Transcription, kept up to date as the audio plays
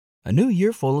A new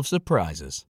year full of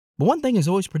surprises. But one thing is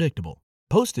always predictable.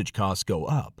 Postage costs go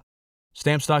up.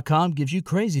 Stamps.com gives you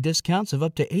crazy discounts of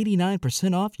up to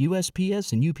 89% off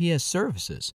USPS and UPS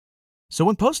services. So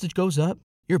when postage goes up,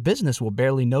 your business will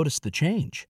barely notice the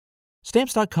change.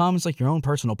 Stamps.com is like your own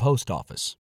personal post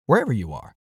office, wherever you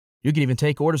are. You can even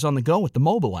take orders on the go with the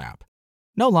mobile app.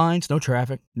 No lines, no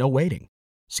traffic, no waiting.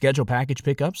 Schedule package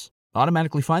pickups,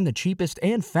 automatically find the cheapest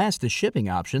and fastest shipping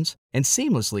options, and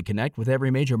seamlessly connect with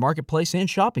every major marketplace and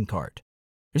shopping cart.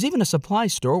 There's even a supply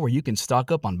store where you can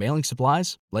stock up on mailing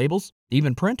supplies, labels,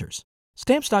 even printers.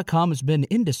 Stamps.com has been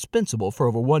indispensable for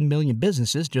over 1 million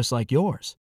businesses just like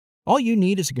yours. All you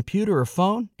need is a computer or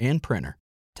phone and printer.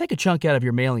 Take a chunk out of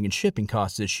your mailing and shipping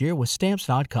costs this year with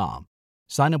Stamps.com.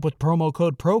 Sign up with promo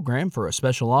code PROGRAM for a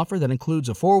special offer that includes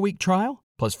a 4-week trial,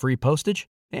 plus free postage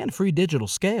and free digital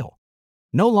scale.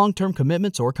 No long-term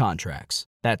commitments or contracts.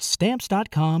 That's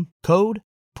Stamps.com, code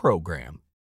PROGRAM.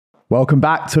 Welcome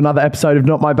back to another episode of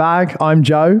Not My Bag. I'm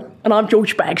Joe. And I'm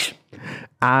George Bags.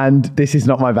 And this is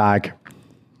Not My Bag.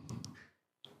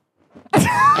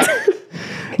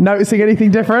 Noticing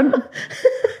anything different?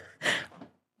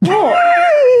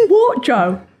 What,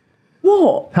 Joe?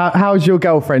 What? How's your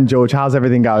girlfriend, George? How's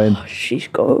everything going? Oh, she's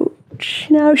good.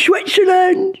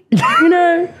 Switzerland. Took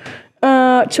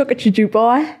her to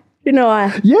Dubai.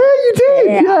 Yeah, you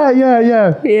did.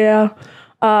 Yeah.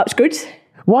 It's good.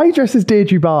 Why are you dressed as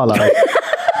Deirdre Barlow?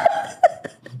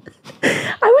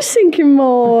 I was thinking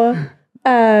more.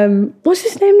 What's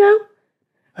his name now?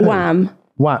 Wham.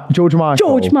 George Michael.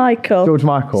 George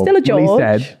Michael. Still a George. He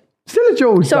said. Still a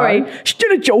George. Sorry, though.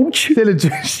 still a George.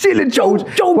 Still a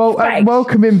George. George Bags.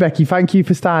 Welcome in, Becky. Thank you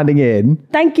for standing in.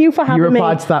 Thank you for having me. You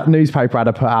replied to that newspaper ad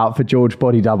I put out for George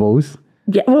body doubles.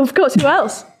 Yeah, well, of course. Who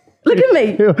else? Look at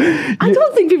me. I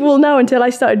don't think people will know until I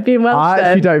started being Welsh. I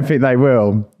actually don't think they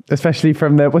will. Especially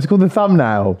from what's it called, the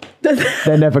thumbnail.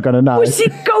 They're never going to know. What's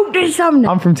it called, the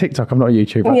thumbnail? I'm from TikTok. I'm not a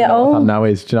YouTuber. I don't know what a thumbnail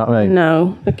is. Do you know what I mean?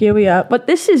 No. Look, here we are. But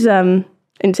this is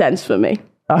intense for me.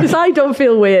 Because I don't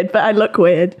feel weird, but I look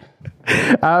weird.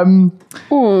 I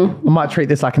might treat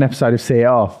this like an episode of See It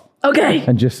Off. Okay.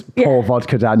 And just pour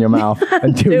vodka down your mouth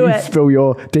until you spill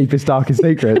your deepest, darkest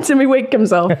secrets. Until my wig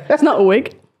comes off. It's not a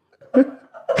wig.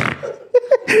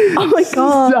 Oh my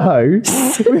God.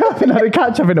 So, we haven't had a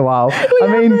catch up in a while.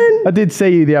 I did see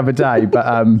you the other day, but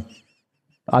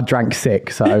I drank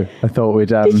sick, so I thought we'd...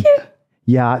 Did you?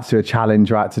 Yeah, I had to do a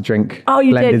challenge, right, to drink you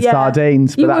blended did, yeah.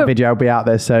 sardines, but that video will be out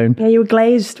there soon. Yeah, you were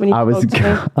glazed when you spoke to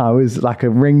me. I was like a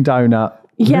ring donut.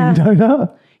 Yeah. Ring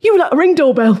donut? You were like a ring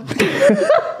doorbell. Anyway.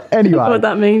 I don't know what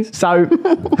that means. So,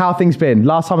 how have things been?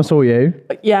 Last time I saw you,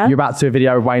 you're about to do a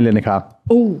video with Wayne Lineker.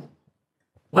 Oh,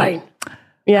 Wayne.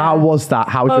 Yeah. How was that?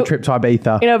 How was your trip to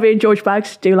Ibiza? You know, me and George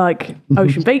Bags do like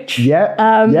Ocean Beach.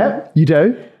 Yeah, you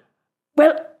do.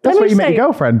 Well, that's where you met your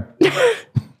girlfriend.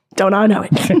 Don't I know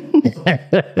it?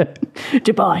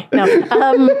 Dubai. No.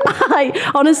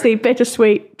 I honestly,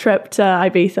 bittersweet trip to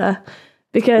Ibiza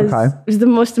because it was the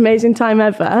most amazing time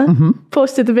ever. Mm-hmm.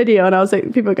 Posted the video and I was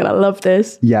like, people are going to love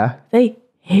this. Yeah. They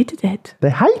hated it. They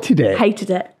hated it? Hated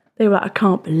it. They were like, I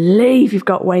can't believe you've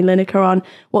got Wayne Lineker on.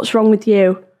 What's wrong with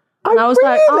you? And I was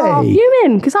like, oh,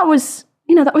 fuming. Because that was,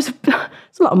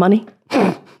 it's a lot of money.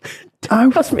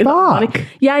 Cost me a lot of money.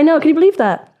 Yeah, I know. Can you believe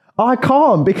that? I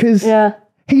can't because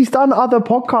he's done other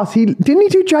podcasts. Didn't he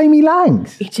do Jamie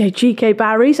Lang's? He did GK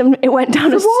Barry's and it went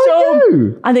down a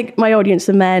storm. I think my audience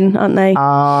are men, aren't they?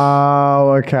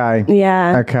 Oh, okay.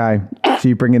 Yeah. Okay. So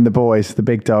you bring in the boys, the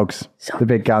big dogs, the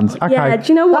big guns. Okay. Yeah, do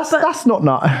you know what? That's not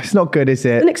it's not good, is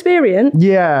it? An experience.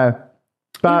 Yeah.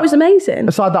 But it was amazing.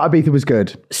 Aside that, Ibiza was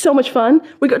good. So much fun.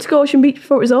 We got to go Ocean Beach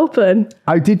before it was open.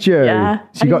 Oh, did you? Yeah.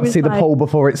 So you got to see the pool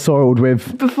before it soiled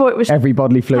with every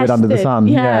bodily fluid under the sun.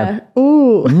 Yeah.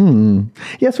 Ooh.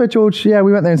 Yeah, that's where George, we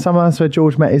went there in summer. That's where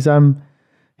George met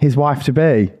his wife to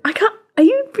be. Are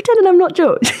you pretending I'm not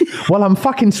George? Well, I'm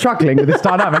fucking struggling with this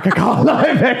dynamic. I can't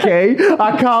lie, Becky.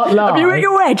 I can't lie. Have you hit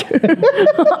your head?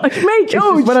 It's me,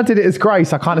 George. When I did it as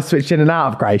Grace, I kind of switched in and out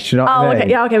of Grace. You know what I mean?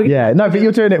 Okay. Yeah, okay. Yeah, no, but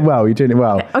you're doing it well. You're doing it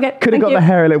well. Okay. Could have got the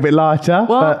hair a little bit lighter.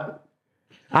 What? But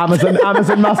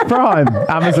Amazon must prime.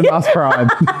 Amazon must prime.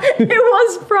 It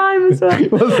was prime as well.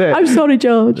 Was it? I'm sorry,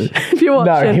 George, if you're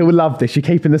watching. No, he'll love this. You're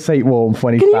keeping the seat warm for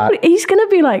when he's back. He's going to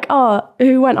be like,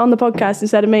 who went on the podcast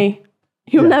instead of me?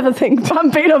 You'll never think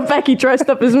BambinoBecky dressed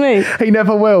up as me. He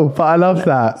never will, but I love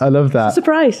that. I love that.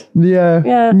 Surprise. Yeah.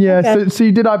 Okay. So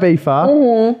you did Ibiza.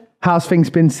 Mm-hmm. How's things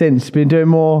been since? Been doing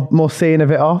more seeing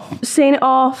of it off? Seeing it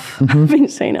off. I've been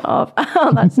seeing it off.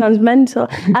 Oh, that sounds mental.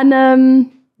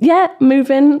 And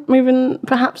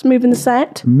perhaps moving the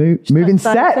set. Moving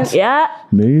set? Yeah.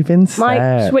 Moving set.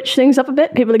 Might switch things up a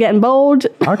bit. People are getting bored.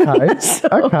 Okay.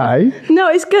 Okay. No,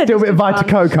 it's good. Still a bit of Vita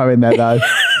Coco in there, though.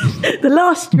 The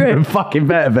last strip. Fucking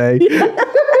better be.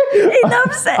 He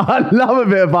loves it. I love a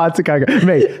bit of Vita Coco.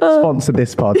 Me, sponsor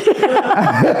this pod.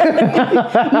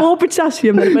 More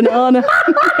potassium than banana.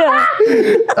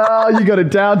 Oh, you got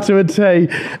it down to a T.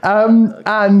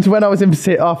 And when I was in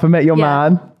sit-off, I met your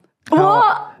man.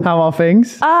 What? How are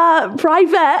things?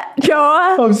 Private,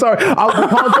 Joe. I'm sorry. We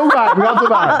can't talk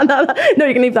about it. No,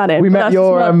 you can leave that in. We met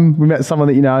we met someone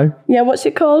that you know. Yeah, what's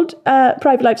it called?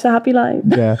 Private Life's a Happy Life.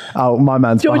 Yeah. Oh, my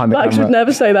man's George behind the Bags camera. would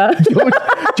never say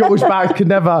that. George Bags could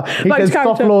never. He says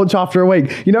soft launch after a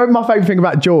week. You know my favourite thing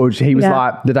about George? He was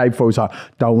like, the day before, he was like,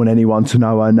 don't want anyone to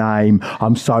know her name.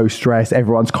 I'm so stressed.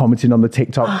 Everyone's commenting on the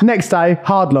TikTok. Next day,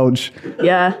 hard launch.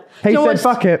 Yeah. He said,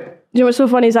 fuck it. You know what's so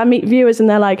funny is I meet viewers and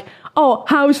they're like, oh,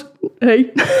 hey?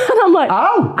 And I'm like,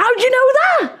 oh, how'd you know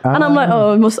that? And I'm like,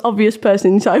 oh, the most obvious person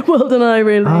in the entire world, and I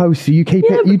really. Oh, so you keep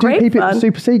it, you do keep it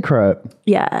super secret?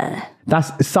 Yeah.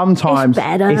 That's sometimes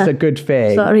it's a good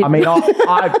thing. Sorry. I mean,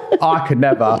 I could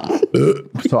never.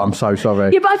 So I'm so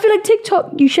sorry. Yeah, but I feel like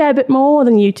TikTok, you share a bit more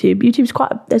than YouTube. YouTube's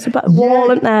there's a bit of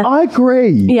wall, isn't there? I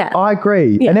agree. Yeah. I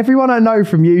agree. Yeah. And everyone I know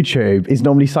from YouTube is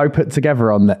normally so put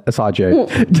together on that aside you.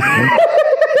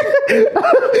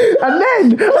 And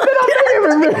then I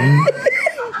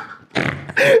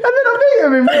meet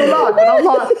him in real life, and I'm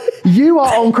like, you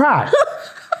are on crack.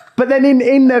 But then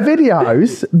in their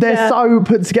videos, they're so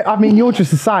put together. I mean, you're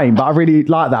just the same, but I really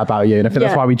like that about you, and I think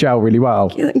that's why we gel really well.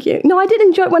 Thank you. No, I did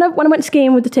enjoy it when I went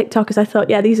skiing with the TikTokers. I thought,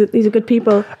 these are good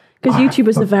people. Because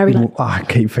YouTubers are very like... I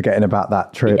keep forgetting about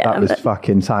that trip. Yeah, that was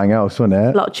fucking something else, wasn't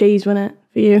it? A lot of cheese, wasn't it,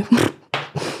 for you?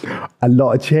 A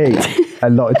lot of cheese. A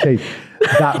lot of cheese.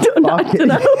 That I don't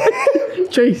know.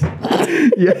 Cheese.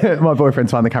 Yeah, my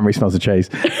boyfriend's fine. The camera smells of cheese.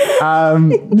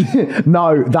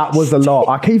 No, that was a lot.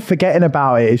 I keep forgetting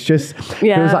about it. It's just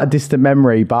feels like a distant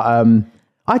memory. But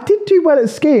I did do well at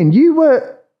skiing. You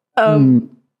were...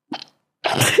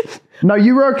 No,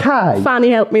 you were okay. Fanny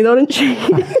helped me though, didn't she?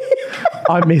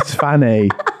 I miss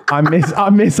Fanny. I miss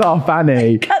our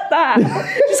Fanny. Cut that.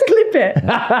 Just clip it.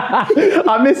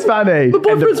 I miss Fanny. My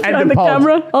boyfriend's behind the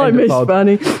camera. I miss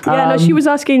Fanny. Yeah, no, she was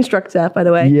our ski instructor, by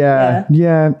the way. Yeah.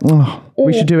 Oh,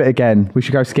 we should do it again. We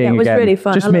should go skiing again. It was really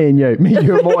fun. Just me and you and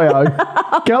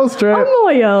Moyo. Girls trip. I'm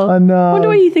Moyo. I know. I wonder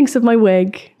what he thinks of my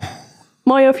wig.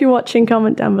 Moyo, if you're watching,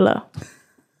 comment down below.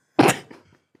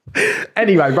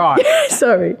 Anyway, right.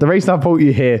 Sorry. The reason I brought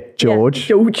you here, George.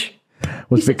 George.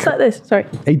 Was he sits like this. Sorry.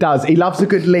 He does. He loves a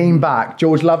good lean back.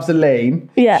 George loves a lean.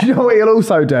 Yeah. Do you know what he'll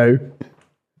also do?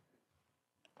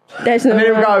 There's no. And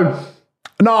then he'll go,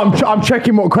 no, I'm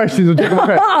checking what questions. And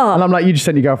I'm like, you just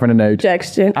sent your girlfriend a nude.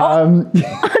 Jackson. Under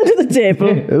the table.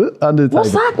 Under the table.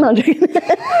 What's that, man?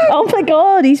 Oh my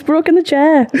God, he's broken the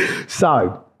chair.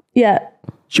 So. Yeah.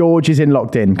 George is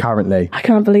locked in currently. I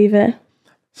can't believe it.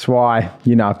 That's why,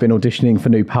 I've been auditioning for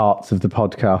new parts of the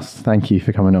podcast. Thank you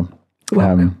for coming on.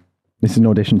 This is an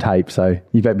audition tape, so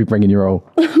you better be bringing your all.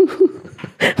 What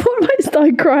if I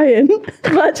start crying?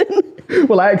 Imagine.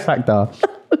 Well, X Factor.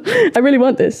 I really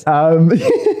want this.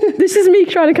 This is me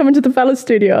trying to come into the Fellas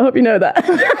studio. I hope you know that.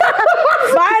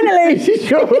 Finally. This is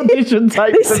your audition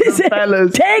tape for the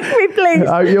Fellas. Take me, please.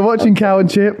 Oh, you're watching Cow and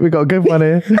Chip. We've got a good one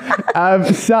here.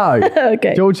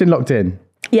 Okay. George in locked in.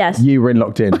 Yes. You were in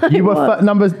locked in. You were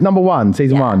number one,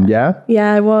 season 1, yeah?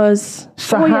 Yeah, I was.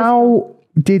 So how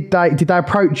did they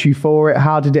approach you for it?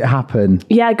 How did it happen?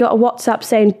 Yeah, I got a WhatsApp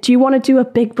saying, do you want to do a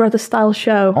Big Brother style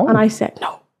show? And I said,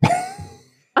 no.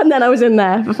 And then I was in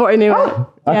there before I knew it.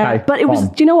 Yeah. Okay. But it was,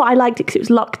 do you know what? I liked it because it was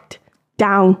locked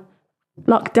down.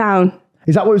 Locked down.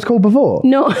 Is that what it was called before?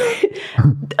 No.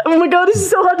 Oh my God, this is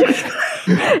so hard to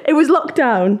explain. It was locked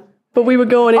down. But we were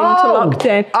going into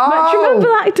lockdown. Do you remember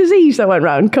that disease that went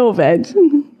round, COVID?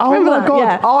 Oh my God.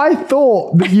 Yeah. I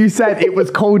thought that you said it was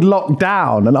called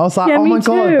lockdown. And I was like, oh my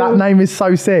God, that name is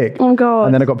so sick. Oh God.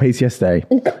 And then I got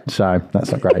PTSD. So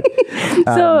that's not great.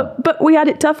 But we had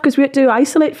it tough because we had to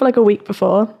isolate for like a week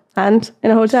before and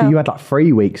in a hotel. So you had like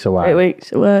 3 weeks away. 3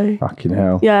 weeks away. Fucking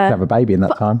hell. Yeah. Could have a baby in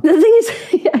that time. The thing is,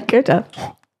 yeah, I could have.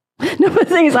 No, but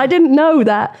the thing is, I didn't know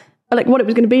that. Like what it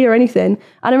was going to be or anything.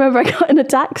 And I remember I got in a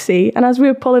taxi and as we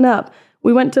were pulling up,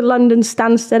 we went to London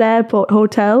Stansted Airport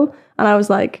Hotel and I was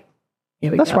like,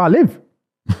 here we go. That's where I live.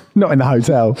 Not in the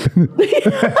hotel.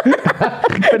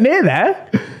 But near there.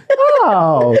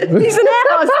 Oh. He's an air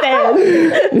hostess.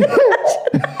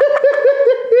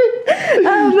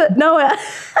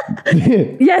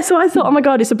 So I thought, oh my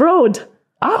God, it's abroad.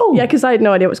 Oh. Yeah, because I had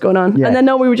no idea what's going on. Yeah. And then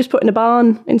we were just put in a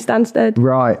barn in Stansted.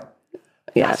 Right.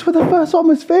 Yeah. That's where the first one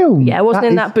was filmed. Yeah, it wasn't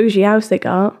in that bougie house they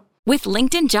got. With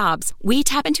LinkedIn Jobs, we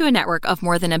tap into a network of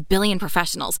more than 1 billion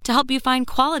professionals to help you find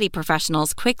quality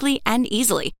professionals quickly and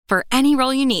easily for any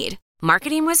role you need.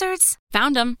 Marketing wizards?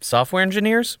 Found them. Software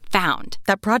engineers? Found.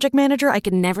 That project manager I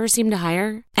could never seem to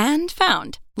hire? And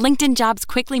found. LinkedIn Jobs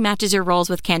quickly matches your roles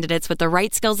with candidates with the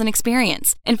right skills and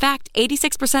experience. In fact,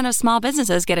 86% of small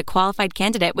businesses get a qualified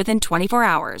candidate within 24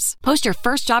 hours. Post your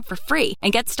first job for free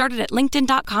and get started at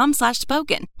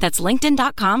linkedin.com/spoken. That's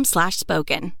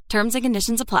linkedin.com/spoken. Terms and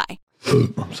conditions apply.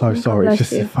 I'm so sorry. It's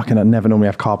just fucking, I never normally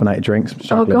have carbonated drinks. I'm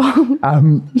struggling.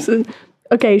 Oh, God.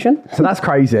 Occasion. So that's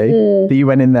crazy that you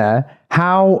went in there.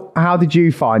 How did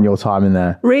you find your time in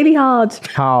there? Really hard.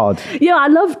 Hard. Yeah, I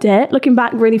loved it. Looking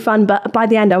back, really fun. But by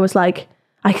the end, I was like,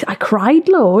 I cried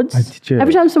loads. Did you?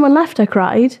 Every time someone left, I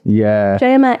cried. Yeah.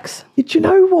 JMX. Did you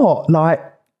know what? Like,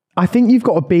 I think you've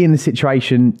got to be in the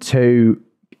situation to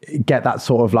get that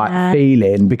sort of like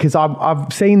feeling, because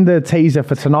I've seen the teaser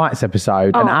for tonight's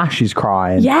episode and Ash is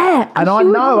crying. Yeah. And I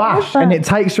know Ash, and it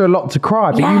takes her a lot to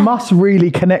cry, but you must really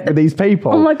connect with these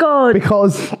people. Oh my God.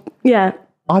 Because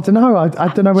I don't know. I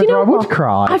don't know whether I would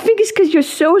cry. I think it's because you're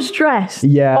so stressed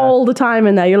Yeah. all the time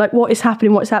in there. You're like, what is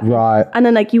happening? What's happening? Right. And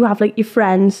then like you have like your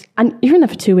friends and you're in there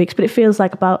for 2 weeks, but it feels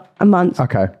like about a month.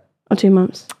 Okay. Or 2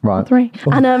 months. Right. Or 3.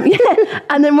 And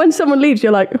and then when someone leaves,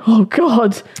 you're like, oh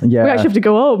God, Yeah. we actually have to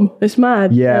go home. It's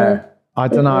mad. Yeah. I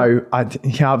don't know.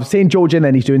 I've seen George in there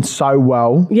and he's doing so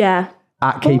well Yeah.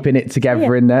 at keeping it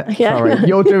together in there. Yeah. Sorry.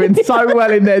 You're doing so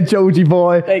well in there, Georgie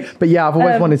boy. Thanks. But yeah, I've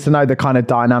always wanted to know the kind of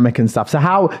dynamic and stuff.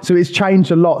 So it's changed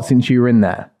a lot since you were in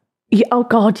there. Yeah, oh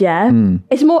God, yeah.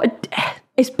 It's more,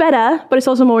 it's better, but it's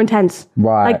also more intense.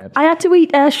 Right. Like I had to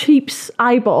eat a sheep's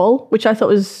eyeball, which I thought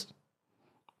was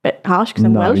a bit harsh because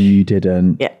I'm Welsh. No, you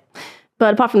didn't. Yeah.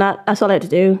 But apart from that, that's all I had to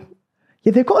do.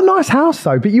 Yeah, they've got a nice house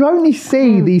though, but you only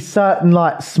see these certain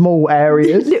like small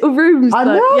areas. Little rooms. I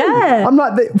though. know. Yeah. I'm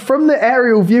like, from the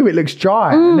aerial view, it looks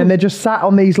dry. And then they're just sat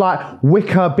on these like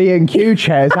wicker B&Q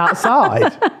chairs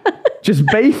outside, just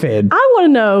beefing. I want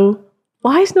to know,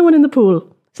 why is no one in the pool?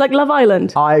 It's like Love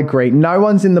Island. I agree. No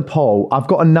one's in the pool. I've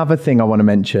got another thing I want to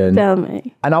mention. Tell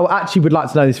me. And I actually would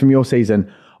like to know this from your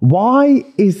season. Why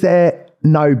is there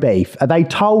no beef? Are they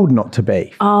told not to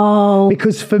beef? Oh.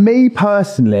 Because for me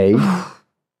personally,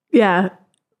 Yeah.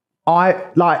 I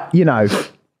like,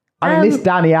 I mean, this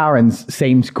Danny Aaron's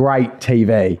seems great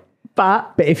TV.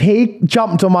 But But if he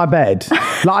jumped on my bed,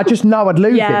 like I just know I'd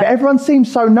lose it. But everyone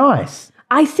seems so nice.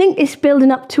 I think it's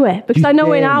building up to it because I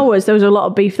know in ours there was a lot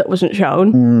of beef that wasn't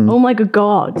shown. Oh my good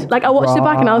God. Like I watched it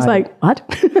back and I was like, what?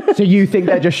 So you think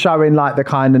they're just showing like the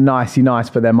kind of nicey nice,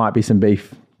 but there might be some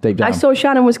beef deep down? I saw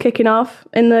Shannon was kicking off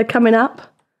in the coming up.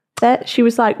 She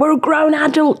was like, we're a grown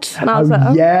adult. And I was like,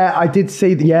 oh. Yeah, I did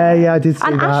see I did see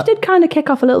and that. Ash did kind of kick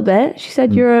off a little bit. She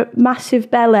said, you're a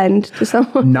massive bell end to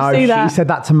someone. No, to see that. she said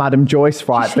that to Madam Joyce,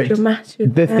 right? She said, "You're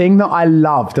massive." The thing that I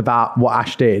loved about what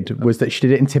Ash did was that she did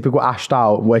it in typical Ash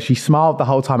style, where she smiled the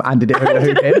whole time and did it hula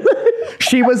hooping.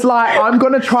 She was like, I'm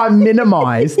going to try and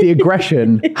minimise the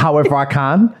aggression however I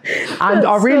can. And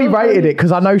I really rated it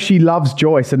because I know she loves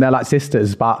Joyce and they're like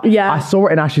sisters, but I saw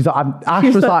it in Ash's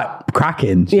Ash was like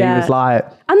cracking. She was like...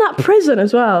 And that prison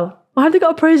as well. Why have they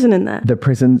got a prison in there? The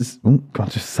prisons... Oh, God,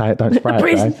 just say it, don't spray it.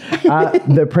 prison.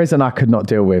 The prison I could not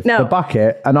deal with. No. The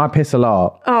bucket, and I piss a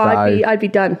lot. Oh, so, I'd be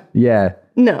done. Yeah.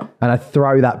 No. And I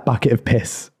throw that bucket of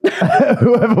piss.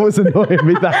 Whoever was annoying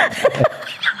me that.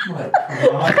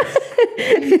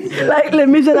 Like Les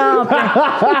Miserables.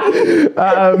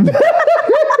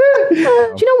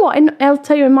 Do you know what? I'll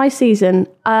tell you, in my season,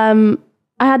 I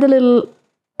had a little...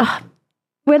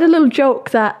 we had a little joke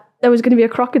that there was going to be a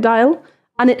crocodile,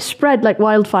 and it spread like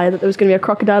wildfire that there was going to be a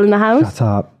crocodile in the house. Shut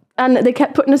up. And they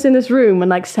kept putting us in this room and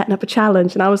like setting up a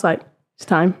challenge, and I was like, it's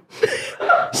time.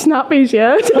 Snappies,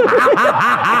 yeah?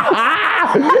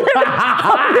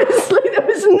 Honestly, there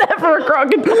was never a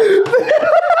crocodile.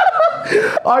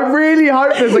 I really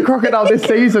hope there's a crocodile this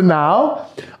season now.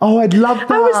 Oh, I'd love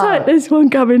that. I was like, there's one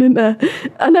coming in there.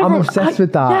 And I'm obsessed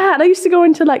with that. Yeah, and I used to go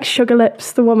into like Sugar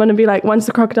Lips, the woman, and be like, when's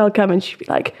the crocodile coming? She'd be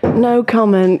like, no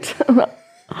comment.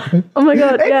 Oh my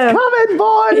God, it's coming,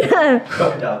 boy.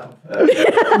 Yeah.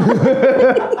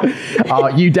 Oh,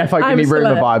 you definitely give me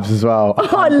rumour vibes as well.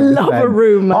 Oh, I love a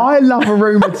rumour. I love a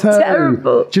rumour too.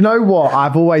 Terrible. Do you know what?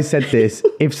 I've always said this.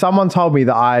 If someone told me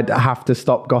that I'd have to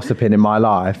stop gossiping in my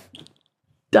life,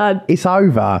 Dad, it's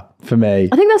over for me.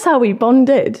 I think that's how we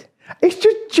bonded. It's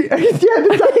just,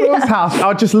 the Daniel's house.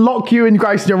 I'll just lock you and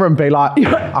Grace in your room and be like,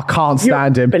 I can't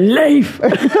stand him. Believe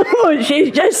what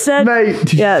she just said. Mate,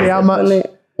 did you see how much?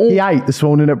 He ate this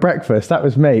morning at breakfast. That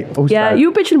was me. Also, Yeah, you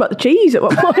were bitching about the cheese at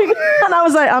one point. And I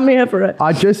was like, I'm here for it.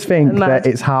 I just think that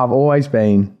it's how I've always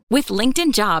been. With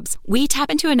LinkedIn Jobs, we tap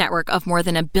into a network of more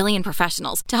than 1 billion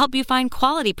professionals to help you find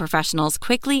quality professionals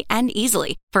quickly and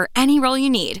easily for any role you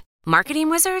need. Marketing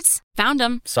wizards? Found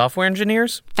them. Software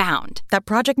engineers? Found. That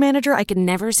project manager I could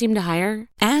never seem to hire?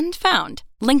 And found.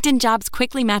 LinkedIn Jobs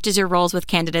quickly matches your roles with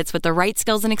candidates with the right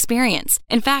skills and experience.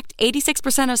 In fact,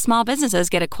 86% of small businesses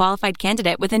get a qualified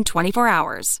candidate within 24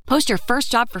 hours. Post your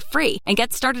first job for free and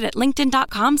get started at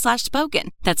linkedin.com/spoken.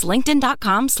 That's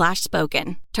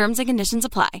linkedin.com/spoken. Terms and conditions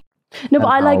apply. No, but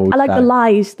I like the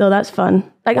lies, though. That's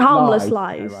fun. Like harmless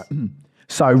lies.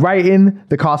 So rating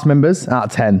the cast members out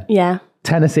of 10. Yeah.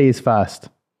 Tennessee is first.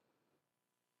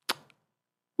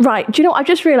 Right. Do you know what? I've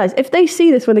just realised if they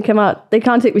see this when they come out, they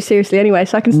can't take me seriously anyway,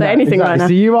 so I can say anything right now.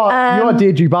 So you are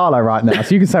Deirdre Barlow right now,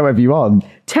 so you can say whatever you want.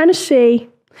 Tennessee,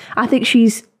 I think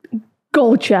she's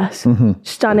gorgeous,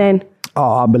 stunning.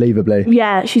 Oh, unbelievably.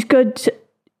 Yeah, she's good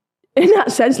in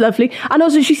that sense, lovely. And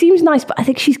also she seems nice, but I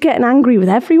think she's getting angry with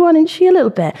everyone, isn't she, a little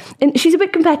bit? And she's a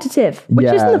bit competitive,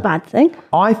 which isn't a bad thing.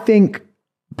 I think,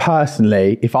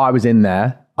 personally, if I was in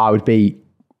there, I would be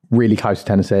really close to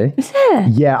Tennessee. Is it?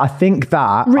 Yeah, I think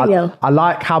that. Real. I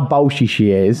like how bolshy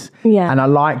she is. Yeah. And I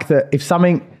like that if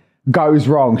something goes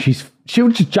wrong, she'll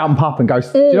just jump up and go,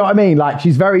 do you know what I mean? Like,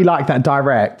 she's very like that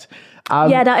direct.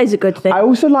 Yeah, that is a good thing. I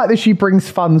also like that she brings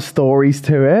fun stories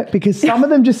to it, because some of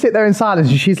them just sit there in silence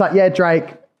and she's like, yeah,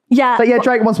 Drake. Yeah. Like, yeah,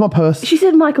 Drake wants my puss. She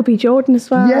said Michael B. Jordan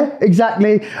as well. Yeah,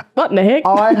 exactly. What in the heck?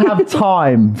 I have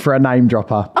time for a name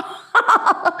dropper.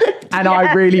 And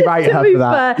I really rate her for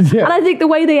that. Yeah. And I think the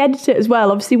way they edit it as well,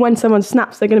 obviously when someone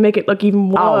snaps, they're going to make it look even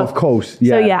worse. Oh, of course.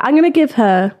 Yeah. So yeah, I'm going to give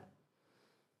her...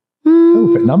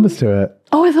 Oh, put numbers to it.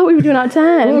 Oh, I thought we were doing out of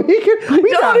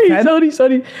 10.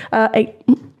 Sorry. 8.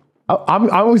 Oh, I'm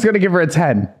always going to give her a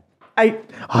 10. 8.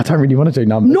 Oh, I don't really want to do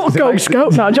numbers. Not a Girl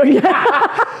Scout. No, I'm joking.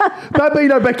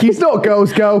 BambinoBecky's not a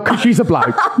girl's girl because she's a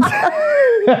bloke.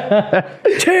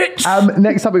 Tits.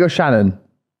 Next up, we got Shannon.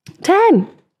 10.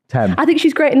 10. I think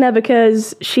she's great in there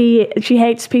because she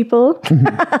hates people.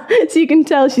 So you can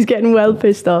tell she's getting well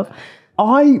pissed off.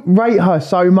 I rate her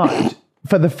so much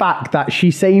for the fact that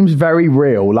she seems very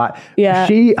real. Like,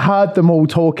 she heard them all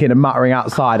talking and muttering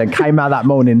outside and came out that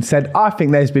morning and said, I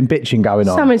think there's been bitching going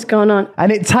on. Something's going on.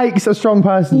 And it takes a strong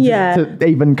person to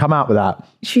even come out with that.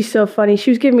 She's so funny.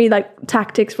 She was giving me like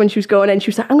tactics when she was going in. She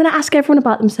was like, I'm going to ask everyone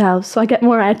about themselves so I get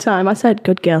more airtime. I said,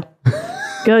 good girl.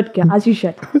 Good girl, as you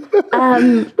should.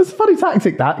 It's a funny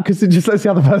tactic, that, because it just lets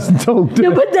the other person talk.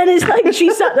 No, but then it's like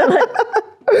she sat there like...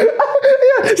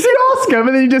 Yeah, so you ask them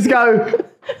and then you just go...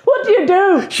 What do you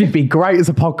do? She'd be great as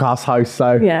a podcast host,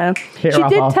 so... Yeah. She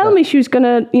did tell me she was going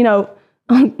to,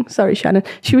 sorry, Shannon.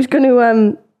 She was going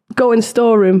to go in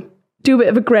storeroom, do a bit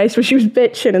of a grace where she was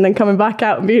bitching and then coming back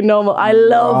out and being normal. I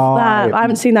love that. I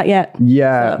haven't seen that yet.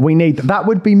 Yeah, we need... That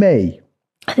would be me.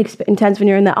 I think it's a bit intense when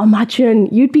you're in there. Oh, imagine,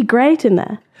 you'd be great in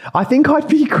there. I think I'd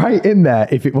be great in there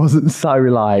if it wasn't so,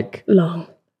 like... Long.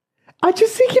 I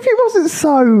just think if it wasn't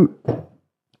so...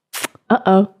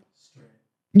 Uh-oh.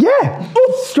 Yeah,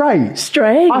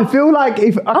 straight. I feel like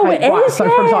if... Okay, it is, so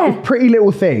for example, if Pretty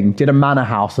Little Thing did a manor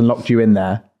house and locked you in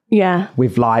there... Yeah.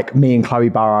 With like me and Chloe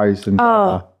Burrows and...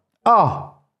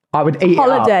 I would eat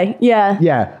Holiday, it up. yeah.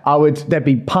 Yeah, I would... There'd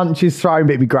be punches thrown, but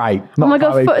it'd be great. Oh my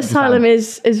God, Foot Asylum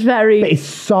is very... But it's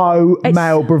so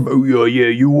male... Oh, yeah,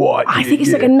 you what? I think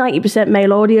it's like a 90%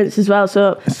 male audience as well,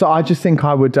 so... So I just think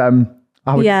I would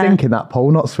sink in that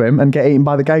pool, not swim, and get eaten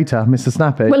by the gator, Mr.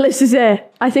 Snappy. Well, this is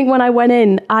it. I think when I went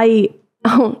in,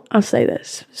 I'll say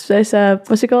this. So it's a...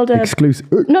 What's it called? Exclusive.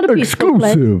 Not a peaceful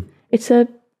place. It's a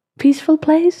peaceful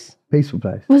place? Peaceful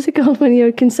place. What's it called when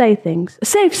you can say things? A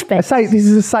safe space. This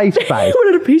is a safe space.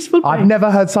 What a peaceful place. I've never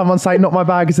heard someone say not my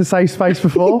bag is a safe space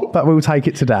before, but we'll take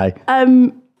it today.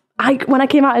 When I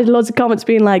came out, I had loads of comments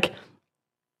being like,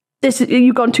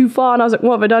 you've gone too far. And I was like,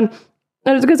 what have I done?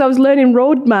 And it was because I was learning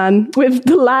Roadman with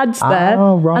the lads there.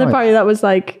 Oh, right. And apparently that was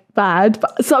like bad.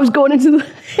 So I was going into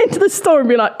the store and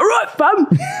being like, all right, fam,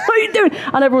 what are you doing?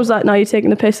 And everyone was like, no, you're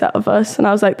taking the piss out of us. And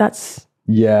I was like, that's...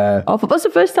 Yeah. Awful. That's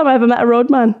the first time I ever met a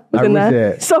roadman. Was in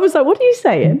there. So I was like, what are you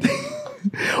saying?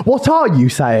 What are you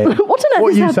saying? What on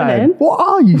earth is happening? Saying? What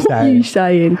are you saying? What are you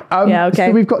saying? Yeah, okay.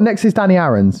 So we've got next is Danny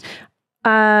Aaron's.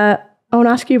 I want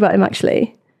to ask you about him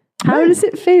actually. How does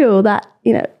it feel that,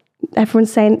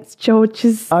 everyone's saying it's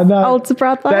George's older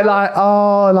brother. They're like,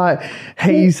 oh, like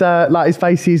he's like his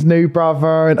Facey's new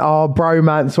brother and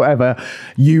bromance, whatever.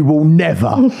 You will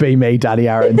never be me, Danny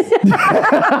Aaron. He's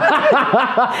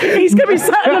going to be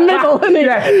sat in the middle, isn't he?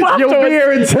 Yeah, you'll be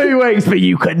here in 2 weeks, but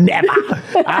you could never.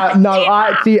 No, I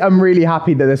actually am really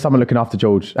happy that there's someone looking after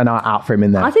George and out for him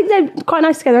in there. I think they're quite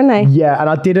nice together, aren't they? Yeah, and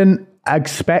I didn't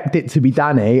expect it to be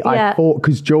Danny. Yeah. I thought,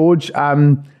 because George,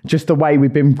 just the way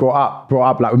we've been brought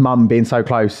up like with mum being so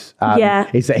close,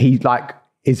 is that he like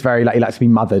is very like, he likes to be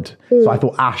mothered. So I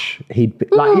thought Ash, he'd be,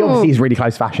 like, he obviously is really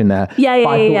close fashion there. But I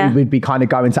thought he would be kind of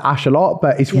going to Ash a lot,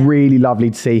 but it's really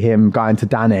lovely to see him going to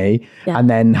Danny and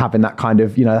then having that kind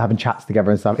of, you know, having chats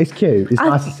together and stuff. It's cute. It's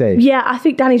nice to see. Yeah, I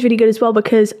think Danny's really good as well,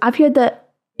 because I've heard that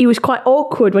he was quite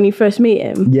awkward when you first meet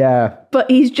him. Yeah.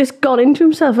 But he's just got into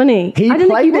himself, hasn't he? He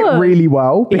played it really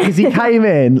well, because he came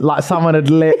in like someone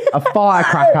had lit a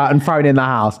firecracker and thrown in the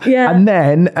house. Yeah. And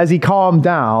then as he calmed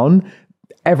down,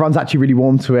 everyone's actually really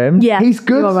warm to him. Yeah. He's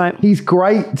good. You're right. He's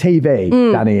great TV,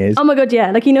 Danny is. Oh my God, yeah.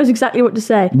 Like he knows exactly what to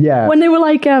say. Yeah. When they were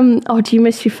like, oh, do you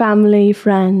miss your family, your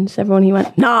friends, everyone? He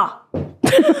went, nah.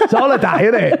 It's holiday,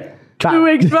 isn't it? 2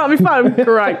 weeks without my phone.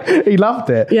 Great. He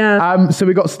loved it. Yeah. So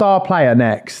we got star player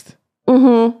next.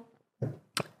 Right.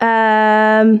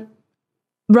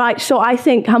 So I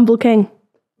think Humble King.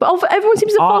 But everyone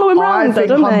seems to follow him around, don't they? I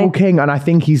think Humble King, and I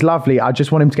think he's lovely. I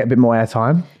just want him to get a bit more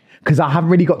airtime, because I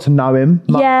haven't really got to know him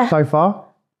much so far.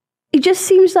 He just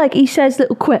seems like he says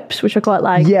little quips, which I quite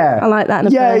like. Yeah. I like that in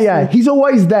a person. Yeah. He's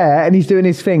always there and he's doing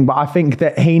his thing, but I think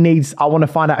that I want to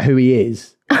find out who he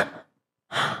is.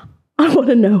 I want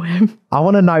to know him. I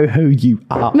want to know who you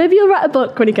are. Maybe you'll write a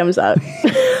book when he comes out.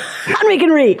 And we can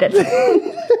read it.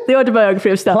 The autobiography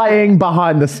of Star Playing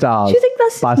Behind the Stars. Do you think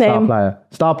that's his name? Star Player.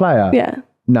 Star Player? Yeah.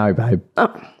 No, babe.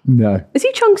 Oh. No. Is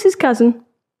he Chunks' cousin?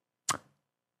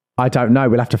 I don't know.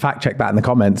 We'll have to fact check that in the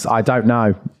comments. I don't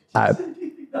know. That's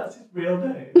his real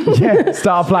name. Yeah,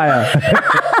 Star Player.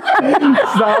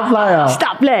 Star Player.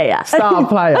 Star Player. Star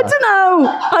Player. I don't know.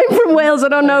 I'm from Wales. I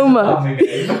don't know much.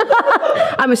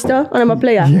 I'm a star and I'm a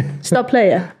player. Yeah. Star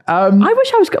Player. I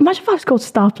wish I was. Imagine if I was called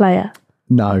Star Player.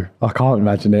 No, I can't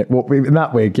imagine it. What in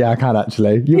that wig? Yeah, I can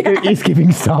actually. He's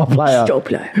giving Star Player. Star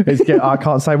Player. I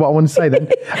can't say what I want to say then.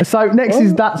 So next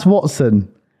is That's Watson.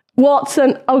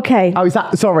 Watson, okay. Oh, is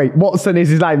that? Sorry, Watson is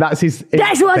his name. That's his.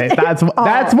 That's Watson.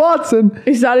 That's Watson.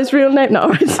 Is that his real name?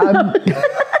 No.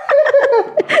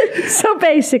 So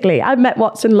basically, I've met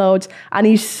Watson loads, and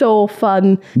he's so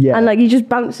fun. Yeah. And like he just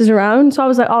bounces around. So I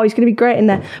was like, oh, he's going to be great in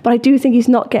there. But I do think he's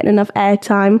not getting enough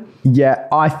airtime. Yeah,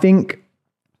 I think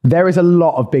there is a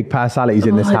lot of big personalities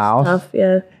in this house. Tough,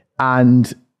 yeah.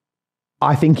 And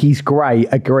I think he's great.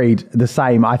 Agreed. The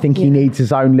same. I think he needs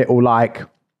his own little like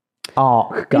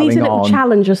arc going on. He needs a little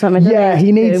challenge or something. Yeah,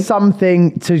 he needs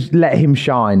something to let him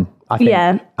shine. I think.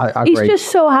 Yeah, I he's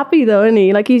just so happy though, isn't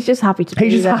he? Like he's just happy to be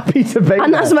He's just happy to be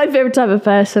and that's my favourite type of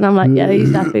person. I'm like, yeah,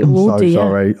 he's happy. I'm so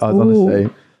sorry. Honestly.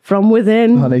 From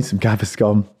within. I need some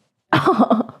Gaviscon.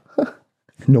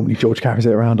 Normally George carries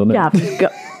it around on it.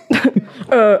 Gaviscon.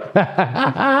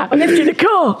 I left you in the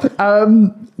car.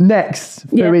 Next,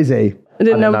 who is he? I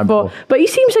didn't know before. But he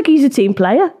seems like he's a team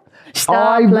player.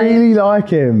 I really like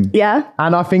him. Yeah.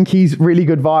 And I think he's really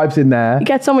good vibes in there. He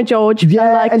gets on with George.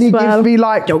 Yeah, and he gives me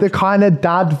like the kind of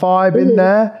dad vibe in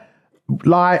there.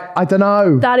 Like, I don't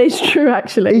know. That is true,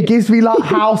 actually. He gives me like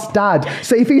house dad.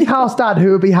 So if he's house dad,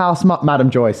 who would be house Madam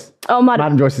Joyce? Oh,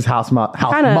 Madam Joyce is house mother.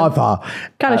 Kind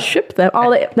of ship them.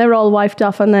 They're all wifed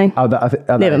off, aren't they? Oh,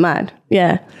 never mind.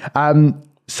 Yeah.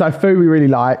 So Fu we really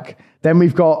like. Then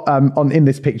we've got, in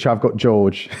this picture, I've got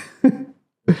George.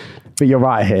 But you're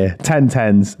right here.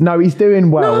 10/10s. No, he's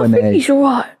doing well, isn't he? I think he's all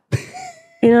right.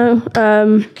 You know?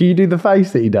 Can you do the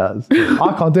face that he does?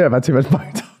 I can't do it. I've had too much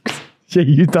Botox. Yeah,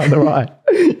 you've done all right.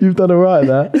 You've done all right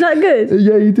there. Is that good?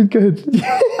 Yeah, you did good.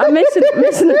 I'm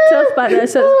missing the tough back there.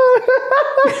 So.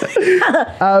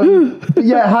 But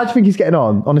yeah, how do you think he's getting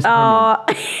on? Honestly,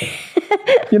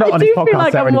 you're not on his podcast. I do feel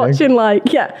like I'm watching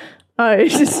oh,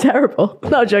 it's just terrible.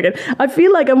 Not joking. I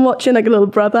feel like I'm watching like a little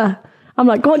brother. I'm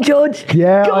like, go on, George.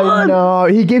 Yeah, I know.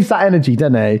 He gives that energy,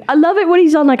 doesn't he? I love it when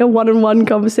he's on like a one-on-one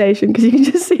conversation, because you can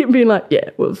just see him being like, yeah,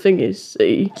 well, the thing is,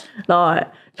 see,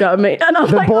 like, do you know what I mean? And I'm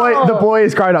the boy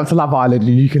is grown up to Love Island,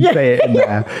 and you can see it in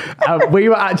there. We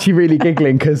were actually really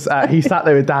giggling because he sat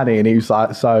there with Danny, and he was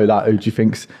like, so, like, who do you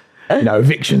think's,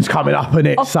 eviction's coming up in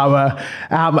it? Oh. So,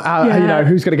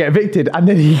 who's going to get evicted? And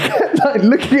then he kept like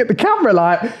looking at the camera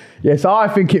like, yes, I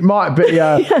think it might be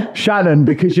Shannon,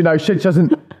 because, she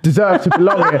doesn't deserve to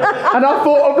belong here. And I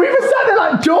thought, we were sat there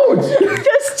like, George,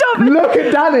 just stop it. Look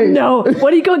at Danny. No,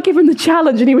 when he got given the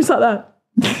challenge and he was like that.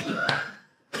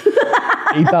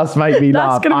 He does make me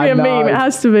laugh. That's going to be a meme. It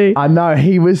has to be. I know.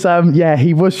 He was,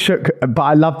 he was shook, but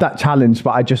I love that challenge.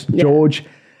 But George,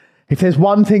 if there's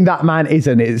one thing that man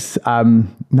isn't, it's,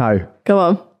 no. Go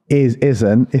on.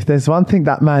 Isn't. If there's one thing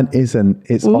that man isn't,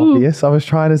 it's obvious. I was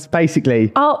trying to,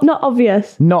 basically. Oh, not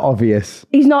obvious. Not obvious.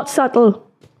 He's not subtle.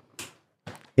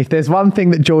 If there's one thing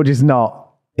that George is not,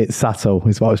 it's subtle,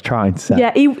 is what I was trying to say.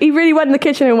 Yeah, he really went in the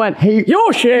kitchen and went,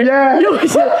 your shit. Yeah. Your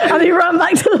shit. And he ran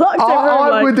back to the lockdown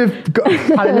room. I would have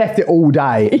kind of left it all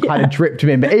day. It kind of dripped him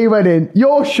in. But he went in,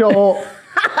 you're short.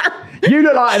 You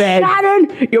look like an egg.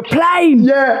 Shannon, you're plain.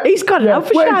 Yeah. He's got it out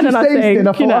for Shannon, I think.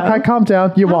 I thought, okay, calm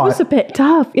down. You're right. That was a bit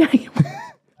tough. Yeah.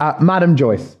 Madam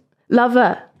Joyce. Love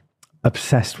her.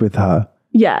 Obsessed with her.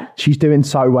 Yeah. She's doing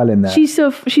so well in there. She's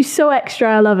so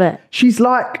extra. I love it. She's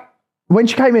like, when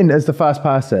she came in as the first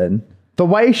person, the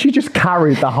way she just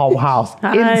carried the whole house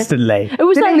instantly. It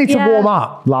was didn't need to warm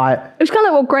up. Like, it was kind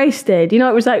of like what Grace did. You know,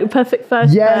 it was like the perfect first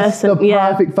person. Yes, the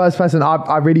perfect first person.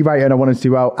 I really rate her and I wanted to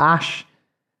do well. Ash.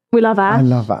 We love Ash. I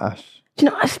love Ash. Do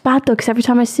you know, it's bad though, because every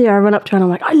time I see her, I run up to her and I'm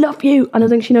like, I love you. And I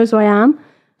think she knows who I am.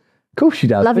 Of course she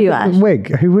does. Love you, Ash.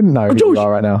 Wig. Who wouldn't know who you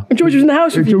are right now? And George was in the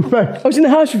house with you. I was in the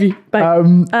house with you.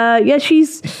 Yeah,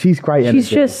 she's great. She's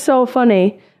just so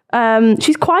funny.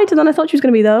 She's quieter than I thought she was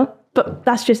going to be though. But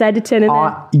that's just editing,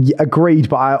 isn't it? Agreed.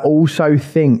 But I also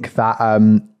think that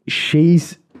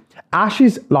Ash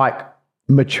is like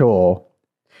mature.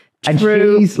 And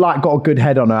she's like got a good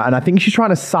head on her. And I think she's trying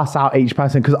to suss out each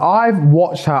person. Because I've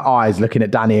watched her eyes looking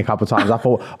at Danny a couple of times. I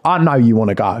thought, I know you want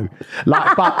to go.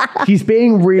 Like, but she's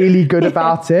being really good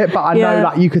about it. But I know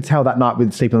like you could tell that night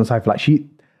with sleeping on the sofa. Like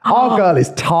our girl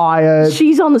is tired.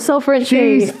 She's on the sofa, isn't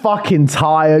she? She's fucking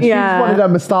tired. Yeah. She wanted her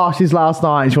moustaches last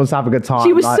night and she wants to have a good time.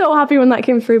 She was so happy when that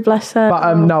came through, bless her.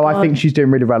 But no, God. I think she's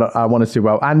doing really well. I want her to do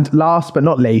well. And last but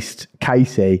not least,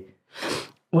 Casey.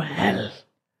 Well,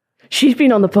 she's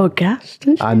been on the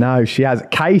podcast. I know, she has.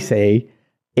 Casey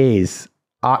is,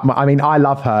 I mean, I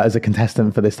love her as a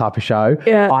contestant for this type of show.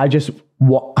 Yeah. I just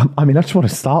want to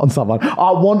start on someone.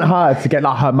 I want her to get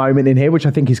like her moment in here, which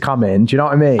I think is coming. Do you know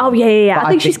what I mean? Oh, yeah. I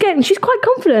think she's quite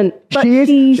confident.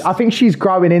 She is. I think she's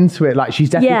growing into it. Like she's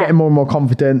definitely getting more and more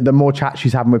confident the more chat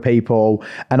she's having with people.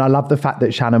 And I love the fact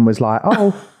that Shannon was like,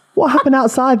 oh, what happened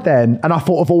outside then? And I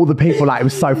thought of all the people, like it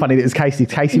was so funny that it was Casey.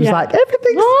 Casey was like,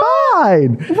 everything's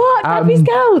fine. What? Happy's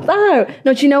girl.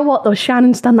 No, do you know what though?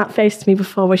 Shannon's done that face to me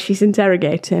before where she's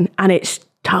interrogating and it's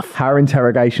tough. Her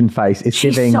interrogation face is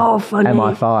giving so funny.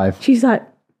 MI5. She's like,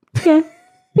 yeah,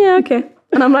 okay.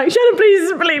 And I'm like, Shannon,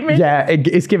 please believe me. Yeah,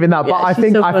 it's giving that. But I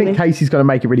think Casey's going to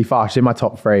make it really far. She's in my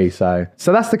top 3. So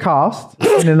that's the cast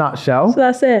in a nutshell. So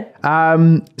that's it.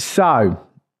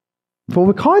 Well,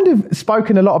 we've kind of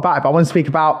spoken a lot about it, but I want to speak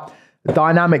about the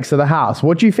dynamics of the house.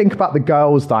 What do you think about the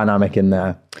girls' dynamic in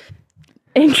there?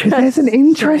 Interesting. There's an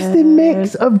interesting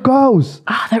mix of girls.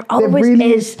 There always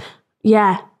is.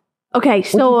 Yeah. Okay,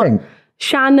 so what do you think?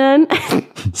 Shannon,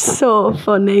 so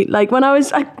funny. Like when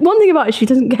one thing about her, she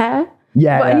doesn't care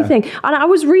about anything. And I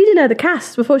was reading her the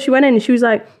cast before she went in, and she was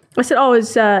like, I said, oh,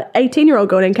 it's 18-year-old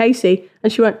going in, Casey.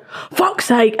 And she went, fuck's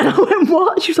sake. And I went,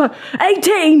 what? She was like,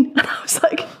 18. And I was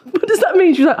like, what does that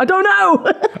mean? She was like, I don't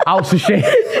know. Oh, so she's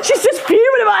just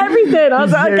fuming about everything. I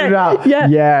was like, okay.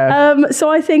 Yeah.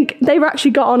 So I think they've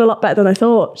actually got on a lot better than I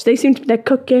thought. They seem to be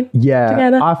cooking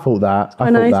together. I thought that.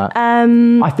 Nice.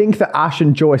 I think that Ash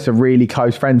and Joyce are really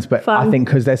close friends, but I think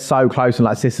because they're so close and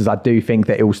like sisters, I do think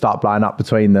that it will start blowing up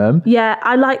between them. Yeah,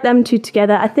 I like them two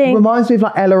together. I think. It reminds me of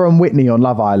like Ella and Whitney on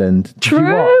Love Island.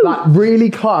 True. Like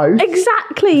really close.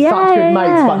 Exactly, yeah. Such good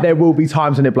mates, but there will be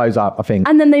times when it blows up, I think.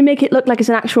 And then they make it look like it's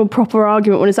an actual proper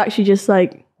argument when it's actually just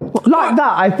like... Like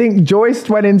that. I think Joyce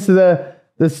went into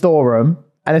the storeroom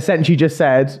and essentially just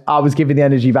said, I was giving the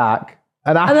energy back.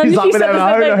 And Ashley's like with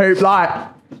a hula hoop, like...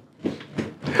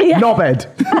 Yeah.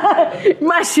 Knobhead.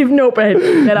 Massive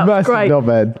knobhead. Yeah, that was great.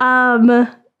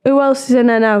 Knobhead. Who else is in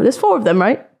there now? There's 4 of them,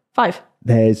 right? 5.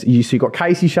 You got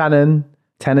Casey, Shannon,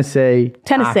 Tennessee.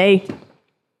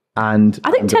 And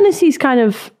I think Tennessee's kind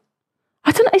of,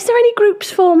 I don't know, is there any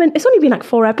groups forming? It's only been like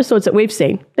 4 episodes that we've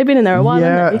seen. They've been in there a while,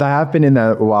 haven't they have been in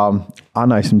there a while. I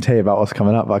know some tea about what's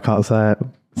coming up, but I can't say it.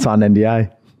 Sign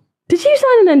NDA. Did you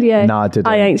sign an NDA? No, I didn't.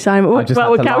 I ain't signed it. We're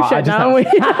couch it now.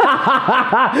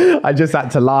 I just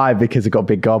had to lie because it got a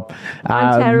big gob.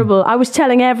 I'm terrible. I was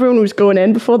telling everyone who was going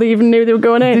in before they even knew they were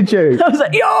going in. Did you? I was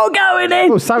like, you're going in.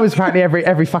 Well, so was apparently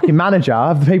every fucking manager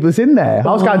of the people that's in there.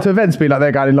 I was going to events, be like,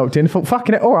 they're going in locked in. I thought,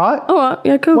 fucking it, all right. All right,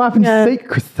 yeah, cool. What happened to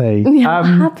secrecy? Yeah, what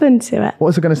happened to it? What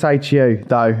was I going to say to you,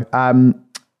 though?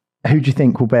 Who do you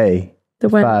think will be the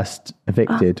first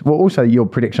evicted? Well, also your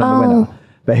prediction on the winner.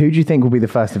 But who do you think will be the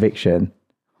first eviction?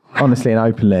 Honestly and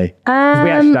openly. 'Cause we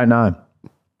actually don't know.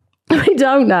 We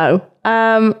don't know.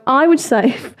 I would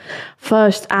say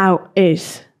first out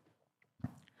is...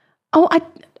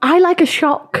 I like a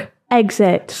shock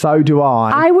exit. So do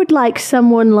I. I would like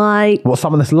someone like... What,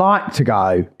 someone that's like to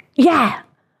go? Yeah.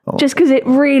 Just because it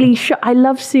really... I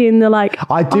love seeing the like...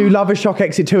 I do love a shock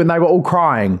exit too, and they were all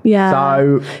crying. Yeah.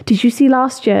 So... Did you see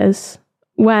last year's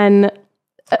when...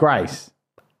 Grace?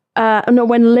 No,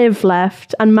 when Liv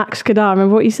left and Max Kadar,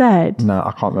 remember what he said? No,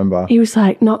 I can't remember. He was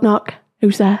like, knock, knock.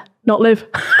 Who's there? Not Liv.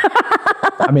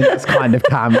 I mean, that's kind of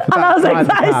camp. And I was like,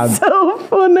 that is so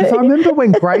funny. So I remember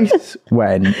when Grace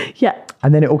went, yeah.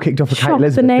 and then it all kicked off with Kate Shocked the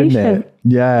Elizabeth, didn't nation. it?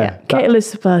 Yeah. Kate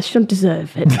Elizabeth, she don't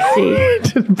deserve it.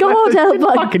 She, God help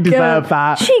her. Fucking deserve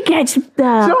that. She gets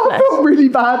that. So I felt really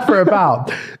bad for her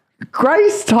about.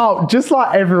 Grace told, just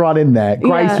like everyone in there,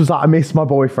 Grace was like, I miss my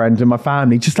boyfriend and my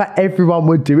family, just like everyone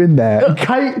would do in there. And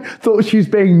Kate thought she was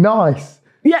being nice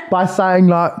by saying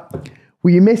like,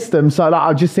 well, you missed them, so like,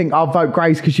 I just think I'll vote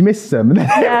Grace because you missed them. And then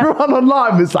everyone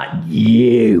online was like,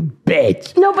 you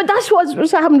bitch. No, but that's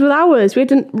what happened with ours. We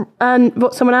didn't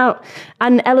vote someone out.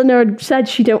 And Eleanor had said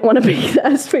she didn't want to be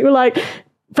there. So we were like,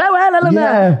 farewell, Eleanor.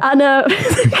 Yeah. And I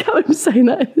can't remember saying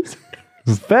that.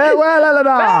 Farewell,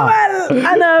 Eleanor. Farewell.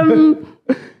 And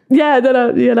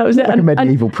that was it. Like a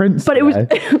medieval prince. But it was,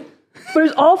 but it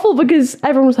was awful because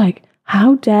everyone was like,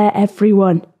 how dare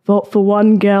everyone vote for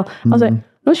one girl? I was like,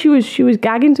 no, she was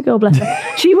gagging to go, bless her.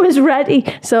 She was ready.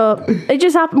 So it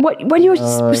just happened. When you're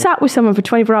sat with someone for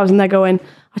 24 hours and they're going,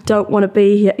 I don't want to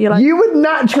be here. You're like, you would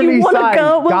naturally you say,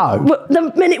 go. Go.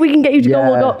 The minute we can get you to go,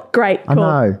 we'll go. Great, cool.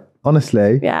 I know,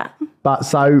 honestly. Yeah. But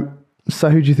so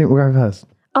who do you think will go first?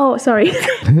 Oh, sorry.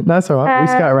 That's all right. We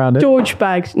skirt around it. George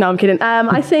bagged. No, I'm kidding.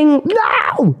 I think...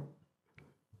 No!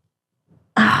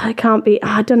 It can't be...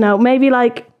 I don't know. Maybe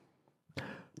like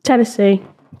Tennessee.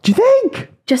 Do you think?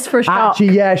 Just for a shock.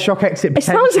 Actually, yeah, shock exit It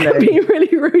sounds like I'm being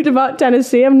really rude about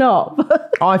Tennessee. I'm not.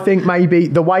 I think maybe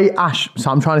the way Ash...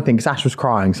 So I'm trying to think, because Ash was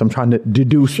crying, so I'm trying to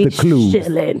deduce the clues.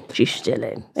 She's still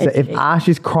in. So if Ash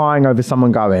is crying over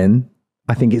someone going,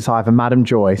 I think it's either Madam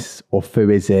Joyce or Fu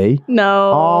Izzy.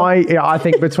 No. I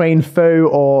think between Fu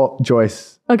or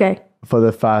Joyce Okay. for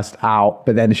the first out,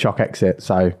 but then a shock exit,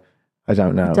 so I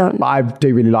don't know. But I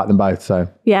do really like them both, so...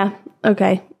 Yeah,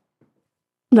 okay.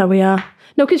 There we are.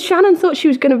 No, because Shannon thought she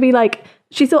was going to be like...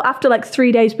 She thought after like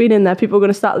 3 days being in there, people were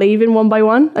going to start leaving one by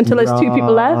one until there's two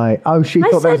people left. Oh, she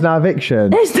thought there was no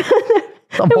eviction. It's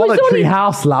a voluntary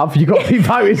house, love. You've got to be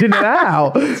voted in and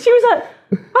out. She was like...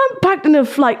 I'm packed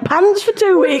enough like pants for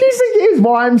 2 weeks. What do you think it is?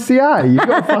 YMCA? You've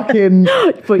got fucking...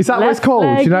 Is that what it's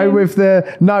called? You know, with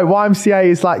the... No, YMCA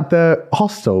is like the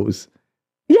hostels.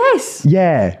 Yes.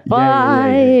 Yeah.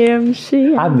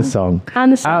 YMCA. And the song.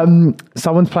 And the song.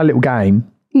 Someone's play a little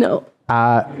game. No.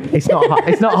 It's not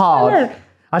it's not hard.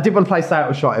 I did want to play Say It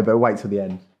or Shot It, but wait till the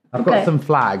end. I've got some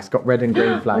flags, got red and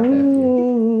green flag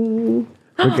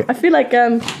there. I feel like...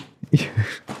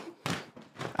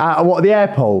 what, the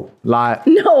airport? Like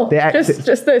no, the exits?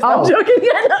 just this. I'm joking.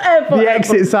 Yeah, not airport. The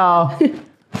exits are...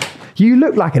 You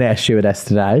look like an air stewardess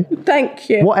today. Thank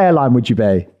you. What airline would you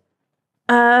be?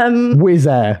 Wizz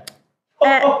Air.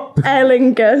 Aer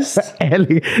Lingus.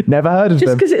 Never heard of them.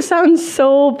 Just because it sounds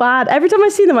so bad. Every time I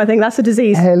see them, I think that's a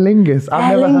disease. Aer Lingus.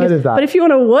 I've never heard of that. But if you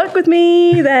want to work with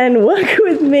me, then work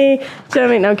with me. Do you know what I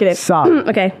mean? No, I'm kidding. So,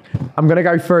 okay. I'm going to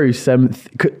go through some...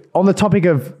 on the topic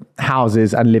of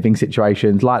houses and living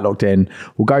situations, like Locked In,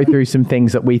 we'll go through some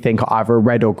things that we think are either a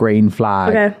red or green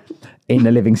flag in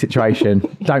a living situation.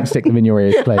 Don't stick them in your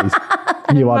ears, please.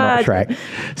 You are not Shrek.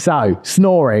 So,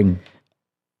 snoring.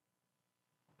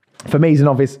 For me, is an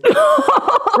obvious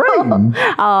green.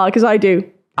 Because I do.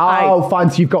 Fine.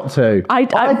 So you've got to. I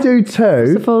do too.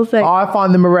 It's the full thing. I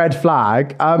find them a red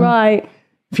flag. Right.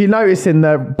 If you notice in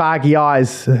the baggy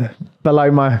eyes below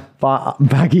my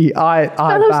baggy eye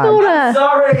bag.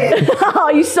 Sorry. Oh,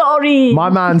 you sorry.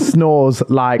 My man snores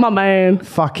like my man.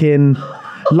 Fucking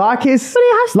like it's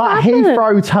like happen.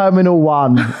 Heathrow Terminal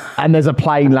 1 and there's a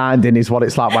plane landing is what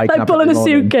it's like waking like up. Pulling a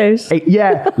suitcase.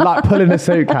 Like pulling a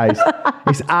suitcase.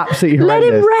 It's absolutely horrendous.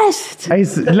 Let him rest.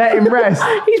 Let him rest.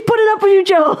 He's putting up with you,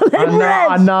 Joel. Let him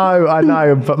rest. I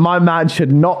know. But my man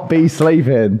should not be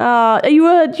sleeping. Do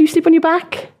you sleep on your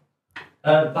back?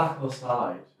 Back or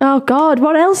side? Oh God,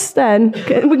 what else then?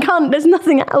 We can't. There's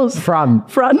nothing else.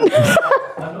 Front. I'm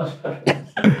not sure.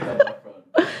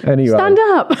 Anyway. Stand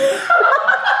up.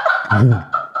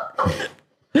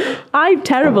 I'm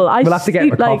terrible. We'll have to get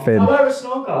the coffin. I'll wear a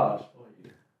snore guard.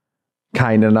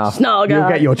 Kind enough. Snore guard. You'll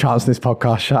get your chance in this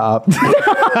podcast. Shut up.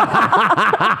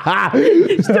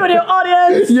 Studio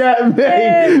audience. Yeah,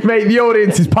 mate, the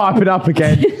audience is piping up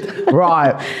again.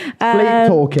 Right. Sleep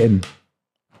talking.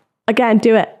 Again,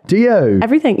 do it. Do you?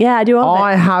 Everything. Yeah, I do all of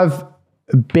I it. have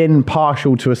been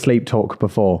partial to a sleep talk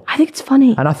before. I think it's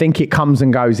funny. And I think it comes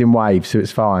and goes in waves, so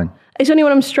it's fine. It's only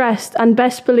when I'm stressed, and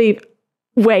best believe,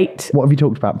 wait. What have you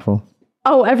talked about before?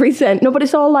 Oh, everything. No, but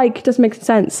it's all like, it doesn't make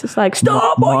sense. It's like,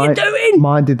 stop, what are you doing?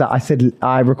 Mine did that.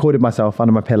 I recorded myself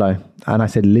under my pillow and I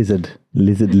said lizard.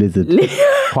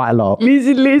 Quite a lot.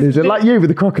 Lizard. Like you with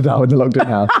the crocodile in the lockdown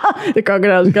house. The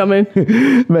crocodile's coming.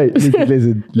 Mate,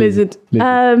 lizard.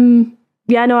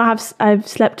 Yeah, no, I've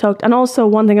slept talked. And also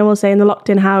one thing I will say in the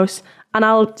locked-in house, and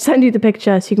I'll send you the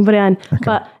picture so you can put it in,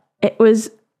 but it was,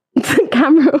 the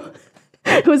camera,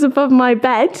 it was above my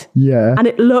bed. Yeah. And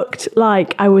it looked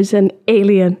like I was an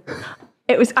alien.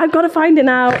 It was, I've got to find it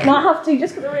now. No, I have to,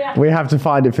 just for the reaction. We have to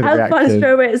find it for the I'll reaction. find it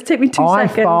straight away. It's take me 2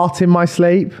 seconds. I fart in my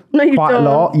sleep. No, you quite don't. a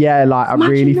lot. Yeah, like I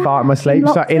Imagine really that. fart in my sleep.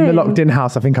 So in the locked in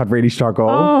house, I think I'd really struggle.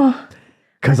 Oh.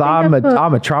 Because I'm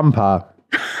a Trumper.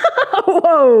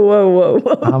 Whoa.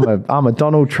 I'm a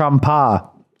Donald Trumper.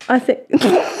 I think.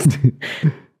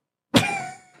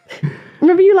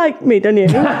 Remember you liked me, don't you?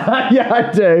 Yeah,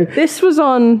 I do. This was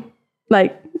on,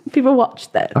 like, people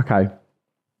watched it. Okay.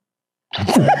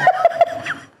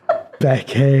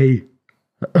 Becky,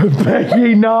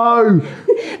 no.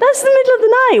 That's the middle of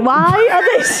the night. Why are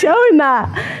they showing that?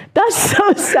 That's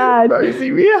so sad.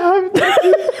 Rosie, we have to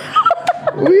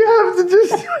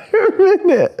just a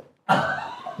minute.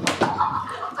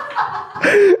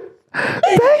 Becky!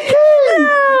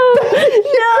 No!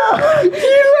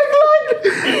 You look like...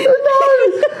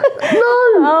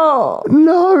 Oh.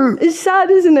 No. It's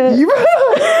sad, isn't it? You do look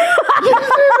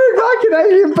like an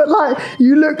alien, but like,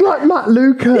 you look like Matt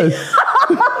Lucas.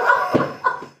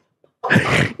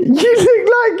 You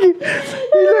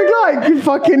look like you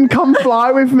fucking Come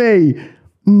Fly With Me.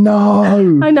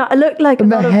 No. I know. I look like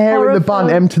And a lot the of hair in horror the bun,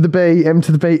 films. M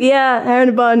to the B. Yeah, hair in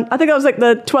a bun. I think I was like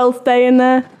the 12th day in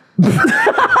there.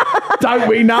 Don't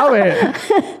we know it?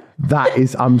 That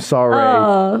is, I'm sorry.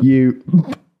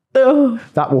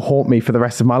 That will haunt me for the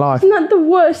rest of my life. Isn't that the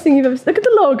worst thing you've ever seen? Look at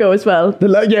the logo as well.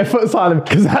 Yeah, Foot Asylum,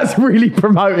 because that's really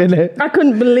promoting it. I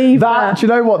couldn't believe that. Do you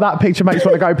know what? That picture makes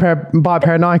me want to go buy a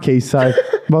pair of Nikes, so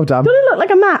well done. Doesn't it look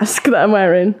like a mask that I'm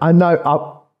wearing? I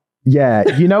know.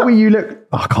 Yeah, you know where you look...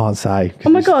 I can't say. Oh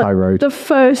my it's God. So rude. The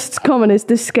first comment is,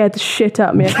 this scared the shit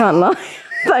out of me. I can't lie.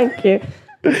 Thank you.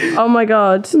 Oh my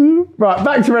God. Right,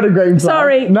 back to red and green.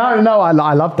 Sorry. No, I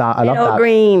love that. I love that.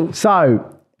 Green.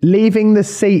 So, leaving the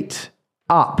seat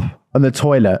up on the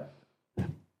toilet.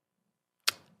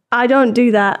 I don't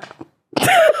do that.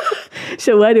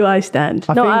 So where do I stand?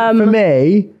 I think for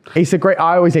me, it's a great...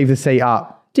 I always leave the seat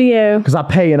up. Do you? Because I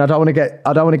pee and I don't want to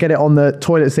get it on the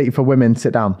toilet seat for women.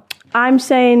 Sit down. I'm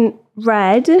saying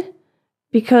red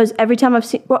because every time I've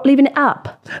seen... What, leaving it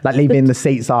up? Like leaving the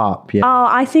seats up, yeah. Oh,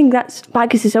 I think that's bad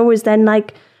because it's always then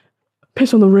like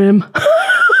piss on the rim.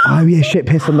 Oh, yeah, shit,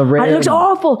 piss on the rim. And it looks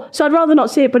awful. So I'd rather not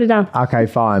see it, put it down. Okay,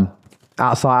 fine.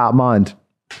 Outside, out of mind.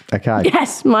 Okay.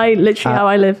 Yes, literally how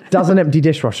I live. Does an empty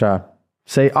dishwasher.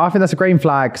 See, I think that's a green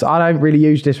flag because I don't really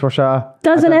use dishwasher.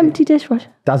 Does an empty dishwasher?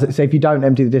 Does it? So if you don't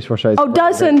empty the dishwasher... It's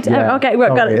doesn't. Yeah. Okay,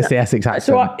 well, got it. It's the Essex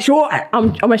accent. So sure,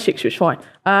 I'm on my 6, which is fine.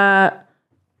 I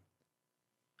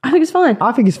think it's fine.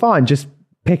 I think it's fine. Just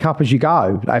pick up as you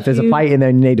go. Like if there's a plate in there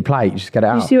and you need a plate, just get it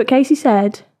You out. see what Casey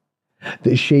said?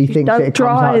 That she thinks Don't it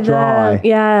comes out dry.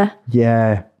 Yeah.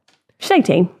 Yeah. She's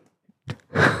 18.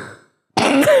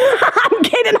 I'm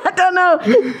kidding, I don't know.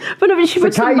 But no, but she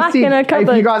puts them back in her cupboard.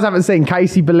 If you guys haven't seen,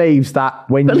 Casey believes that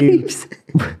when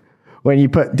you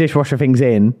put dishwasher things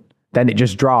in, then it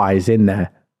just dries in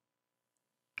there.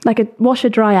 Like a washer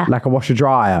dryer. Like a washer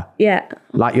dryer. Yeah.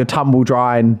 Like you're tumble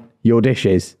drying your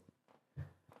dishes.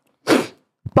 But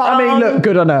I mean, look,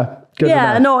 good on her. Good on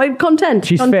her. No, content.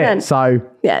 She's content. fit, so...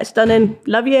 Yeah, stunning.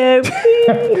 Love you.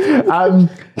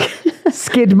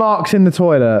 Skid marks in the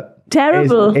toilet.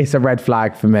 Terrible. It's a red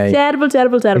flag for me. Terrible.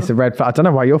 It's a red flag. I don't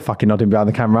know why you're fucking nodding behind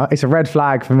the camera. It's a red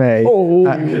flag for me. Don't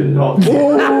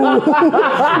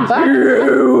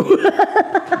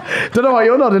know why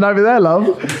you're nodding over there, love.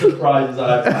 Surprises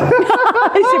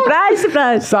I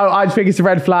Surprise. So I think it's a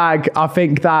red flag. I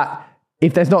think that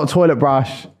if there's not a toilet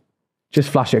brush, just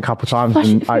flush it a couple times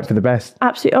and hope for the best.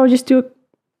 Absolutely. Or just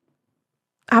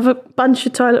have a bunch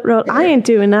of toilet roll. I ain't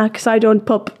doing that because I don't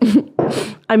pop.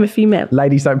 I'm a female.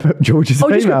 Ladies don't put George as a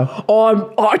female.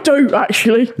 I do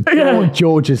actually.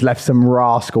 George has left some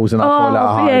rascals in our toilet at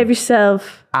home. Behave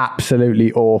yourself.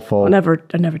 Absolutely awful. I never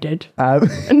did. I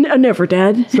never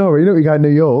did. Sorry, look, we go to New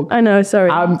York. I know, sorry.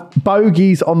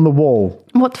 Bogies on the wall.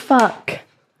 What the fuck?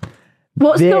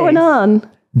 What's going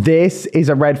on? This is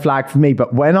a red flag for me,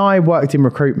 but when I worked in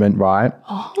recruitment, right,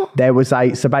 there was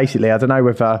so basically, I don't know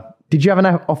whether, did you have an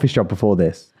office job before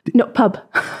this? No, pub.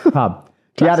 Pub.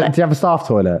 Did you have a staff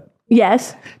toilet?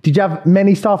 Yes. Did you have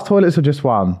many staff toilets or just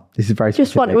one? This is very specific.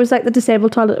 Just one. It was like the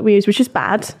disabled toilet that we used, which is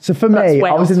bad. So for me,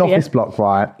 I was in an office block,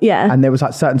 right? Yeah. And there was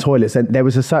like certain toilets, and there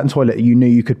was a certain toilet that you knew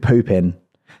you could poop in.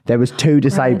 There was 2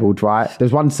 disabled, right? There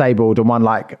was one disabled and one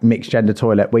like mixed gender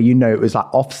toilet where you know it was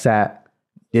like offset.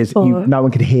 No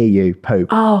one could hear you poop.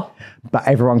 Oh. But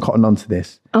everyone cottoned onto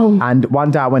this. Oh. And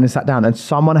one day I went and sat down and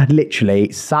someone had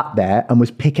literally sat there and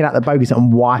was picking out the bogies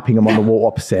and wiping them on the wall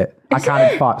opposite. I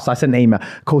counted 5. So I sent an email.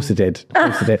 Of course I did.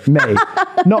 Me.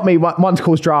 Not me. One to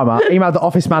cause drama. Emailed the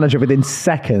office manager within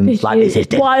seconds.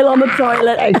 While on the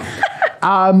toilet.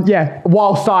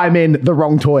 Whilst I'm in the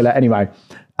wrong toilet anyway.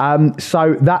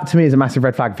 So that to me is a massive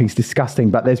red flag. I think it's disgusting,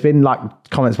 but there's been like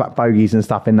comments about bogies and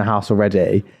stuff in the house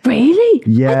already. Really?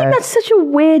 Yeah. I think that's such a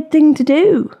weird thing to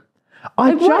do.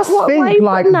 I just think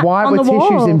why were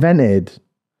tissues invented?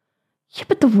 Yeah,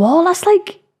 but the wall, that's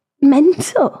like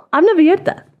mental. I've never heard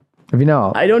that. Have you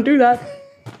not? I don't do that.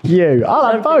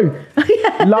 I'll have both.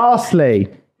 Yeah. Lastly,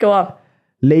 go on.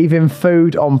 Leaving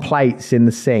food on plates in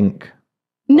the sink.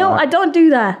 No, I don't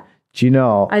do that. Do you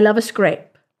know? I love a scrape.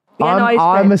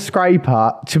 I'm a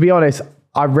scraper. To be honest,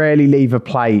 I rarely leave a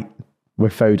plate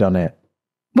with food on it.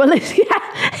 Well,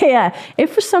 yeah.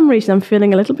 If for some reason I'm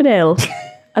feeling a little bit ill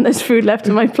and there's food left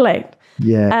on my plate,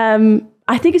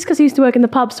 I think it's because I used to work in the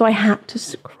pub, so I had to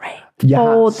scrape. You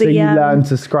learned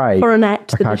to scrape? For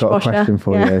Annette, okay, the dishwasher. I've got a question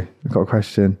for you. I've got a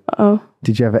question. Oh.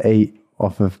 Did you ever eat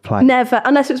off of plate? Never,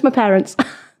 unless it was my parents.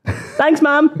 Thanks,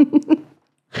 Mum.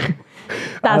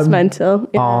 That's mental.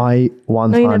 Yeah. I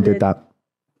one time did that.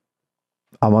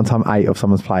 I one time ate off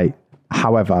someone's plate.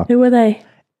 However, who were they?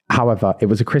 However, it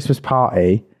was a Christmas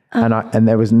party, and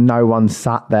there was no one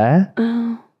sat there.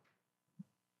 Oh.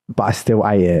 But I still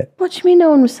ate it. What do you mean no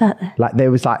one was sat there? Like there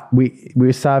was like we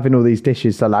were serving all these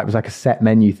dishes, so like it was like a set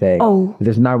menu thing. Oh.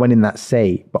 There's no one in that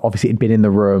seat, but obviously it'd been in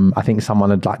the room. I think someone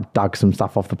had like dug some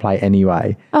stuff off the plate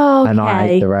anyway. Oh, and I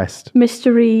ate the rest.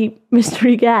 Mystery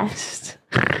guest.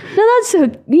 No, that's so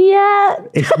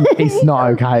It's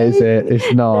not okay, is it?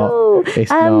 It's not. No. It's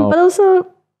not. But also,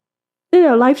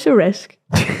 life's a risk.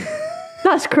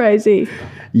 That's crazy.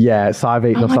 Yeah, so I've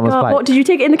eaten off someone's plate. What, did you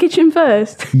take it in the kitchen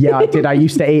first? Yeah, I did. I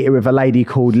used to eat it with a lady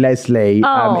called Leslie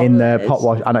in the pot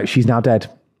wash. I know she's now dead.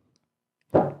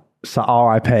 So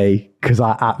R.I.P. because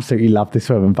I absolutely love this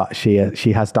woman, but she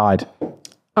has died.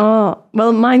 Oh,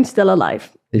 well, mine's still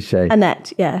alive. Is she?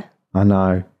 Annette, yeah. I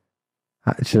know.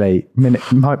 Actually,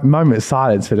 moment of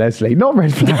silence for Leslie. Not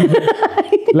red flag.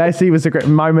 Leslie was a great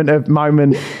moment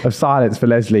of silence for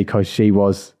Leslie because she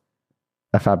was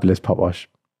a fabulous pot wash.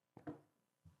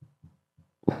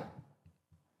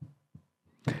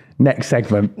 Next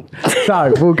segment.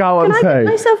 So we'll go on to. Can I get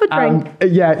myself a drink?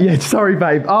 Yeah. Sorry,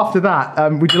 babe. After that,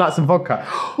 would you like some vodka?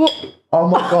 What? Oh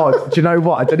my God. Do you know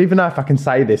what? I don't even know if I can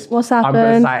say this. What's happened? I'm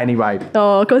going to say it anyway.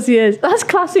 Oh, of course he is. That's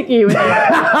classic you. Isn't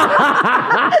it?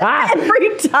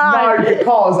 Every time. No,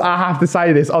 because I have to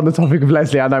say this on the topic of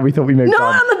Leslie. I know we thought we moved on.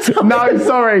 On the topic. No,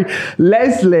 sorry.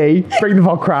 Leslie, bring the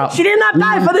vodka out. She did not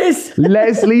die for this.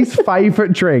 Leslie's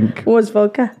favourite drink was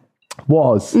vodka.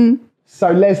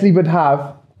 So Leslie would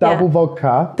have double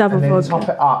vodka. Double and vodka. Then top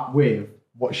it up with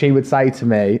what she would say to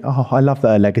me. Oh, I love that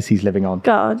her legacy's living on.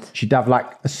 God. She'd have like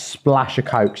a splash of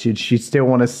Coke. She'd still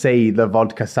want to see the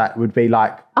vodka set. Would be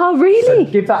like, oh, really?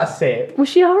 So give that a sip. Was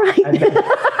she all right?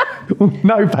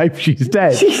 No, babe, she's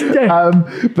dead. She's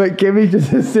dead. But give me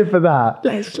just a sip of that.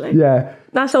 Leslie. Yeah.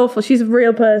 That's awful. She's a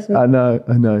real person. I know.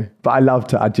 But I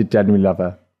loved her. I did genuinely love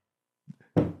her.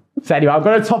 So anyway, I'm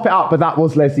going to top it up, but that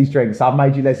was Leslie's drink. So I've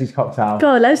made you Leslie's cocktail.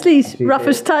 God, Leslie's rough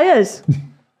as tyres.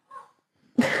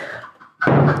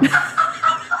 That's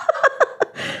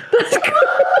good.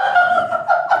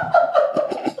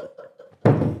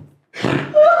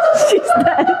 She's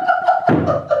dead.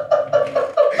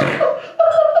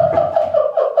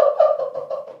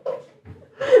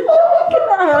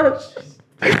 Gosh.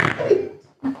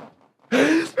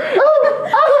 I'm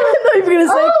not even going to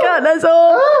say cut, that's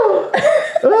all.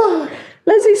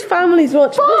 Leslie's family's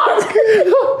watching.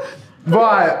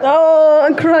 Right. Oh,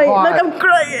 I'm crying. Right. Look, I'm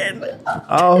crying.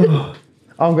 Oh,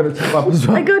 I'm going to top up as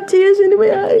well. I got tears in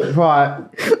my eyes. Right.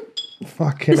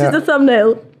 Fucking This is the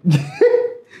thumbnail.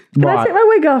 Can I take my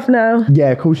wig off now?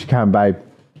 Yeah, of course you can, babe.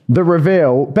 The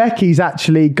reveal, Becky's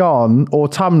actually gone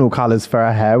autumnal colours for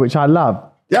her hair, which I love.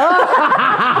 That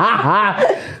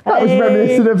was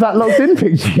reminiscent of that locked in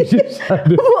picture you just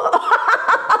showed.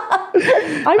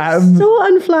 I'm so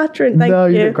unflattering, thank you. No,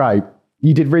 you look great.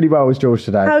 You did really well as George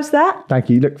today. How's that? Thank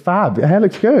you. You look fab. Your hair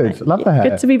looks good. Love the hair.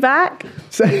 Good to be back.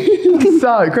 So me.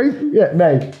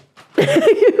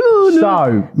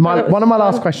 So one of my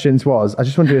last questions was, I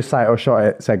just want to do a say it or shot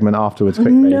it segment afterwards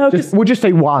quickly. No, we'll just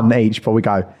do one each before we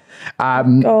go.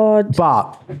 God.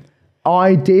 But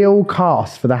ideal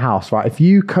cast for the house, right? If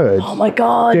you could Oh my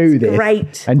God. do this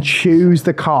Great. and choose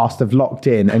the cast of Locked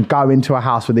In and go into a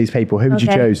house with these people, who would you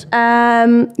choose?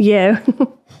 You.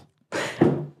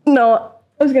 No,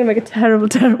 I was going to make a terrible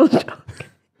joke.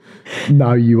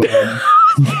 No, you weren't.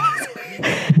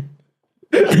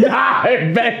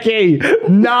 No, Becky.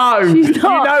 No. She's You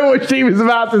not. know what she was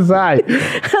about to say.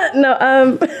 No,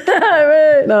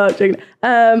 no, I'm joking.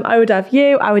 I would have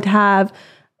you. I would have,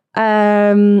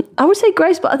 I would say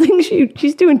Grace, but I think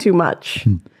she's doing too much.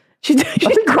 I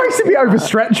think Grace would be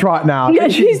overstretched right now. Yeah,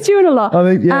 she's doing a lot.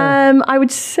 I think, yeah. I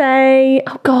would say,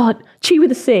 oh God, Chi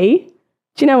with a C.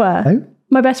 Do you know her? Who?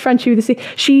 My best friend, Chi with a C.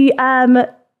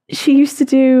 She used to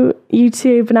do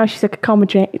YouTube, and now she's like a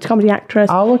comedy actress.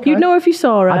 Oh, okay. You'd know her if you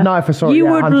saw her. I'd know if I saw her, You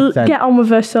yeah, would 100%. get on with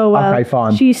her so well. Okay,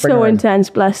 fine. She's Bring so her in. intense,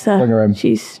 bless her. Bring her in.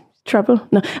 She's trouble.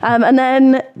 No. And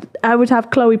then I would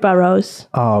have Chloe Burrows.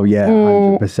 Oh, yeah,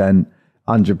 100%.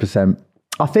 100%.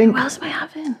 I think Who else am I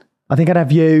having? I'd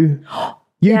have you.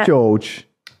 You, Yeah. George.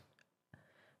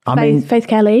 Faith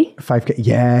Kelly. Faith,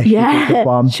 yeah, she'd be a good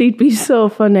one. She'd be so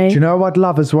funny. Do you know who I'd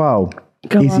love as well?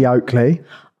 Go Izzy on. Oakley.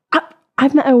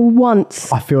 I've met her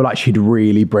once. I feel like she'd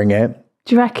really bring it.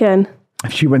 Do you reckon?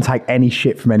 She wouldn't take any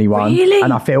shit from anyone. Really?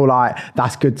 And I feel like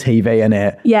that's good TV,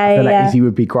 innit? Yeah, I feel like yeah. Izzy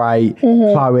would be great.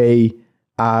 Chloe.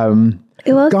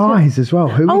 Who else? Guys as well.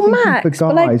 Who are we thinking Max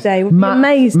for guys? Belegde would be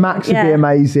amazing. Max would be Yeah.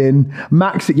 amazing.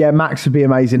 Max would be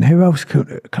amazing. Who else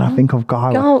can I think of?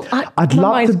 Guy? Oh, I'd my love to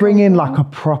mind's bring gone in like a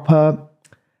proper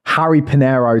Harry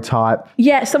Pinero type.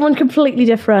 Yeah, someone completely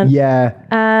different. Yeah.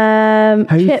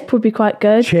 Who's- Chip would be quite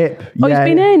good. Chip. Oh, yeah.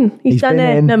 he's been in. He's done been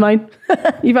it. in. Never mind.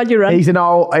 You've had your run. He's in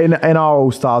our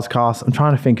All Stars cast. I'm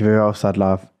trying to think of who else I'd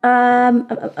love.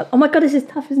 Oh my God, this is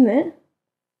tough, isn't it?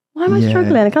 Why am I Yeah.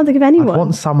 struggling? I can't think of I'd anyone.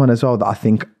 want someone as well that I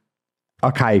think,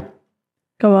 okay,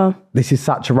 Go on. this is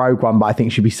such a rogue one, but I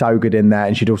think she'd be so good in there,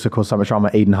 and she'd also cause so much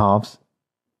drama. Eden Halves.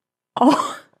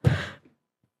 Oh,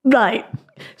 right.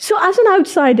 So as an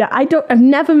outsider, I've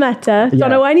never met her, Yeah. don't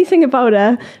know anything about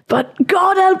her, but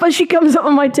God help her, she comes up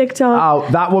on my TikTok.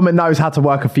 Oh, that woman knows how to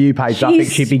work a few pages. I think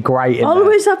She's she'd be great in there.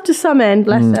 always up to some end,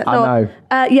 bless her. I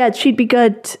know. Yeah, she'd be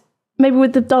good. Maybe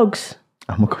with the dogs.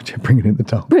 Oh my God, you're bringing in the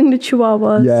dog. Bring the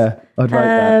chihuahuas. Yeah, I'd rate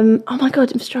that. Oh my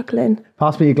God, I'm struggling.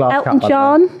 Pass me your glass Elton cup, by the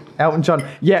way. John. Elton John.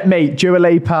 Yeah, me. Dua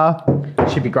Lipa.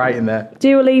 She'd be great in there.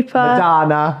 Dua Lipa.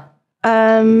 Madonna.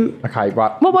 Okay,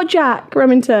 right. What about Jack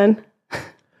Remington?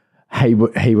 He'd be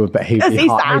he's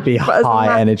high, he'd be that, but high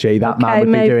as a energy. That man Okay, would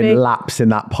be maybe. doing laps in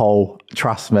that pole.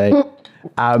 Trust me.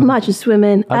 Imagine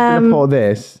swimming. I'm gonna pour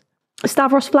this.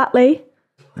 Stavros Flatley.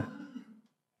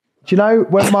 Do you know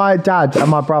when my dad and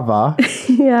my brother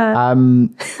Yeah.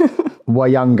 were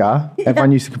younger,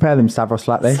 everyone used to compare them to Stavros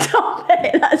Flatley. Stop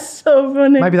it. That's so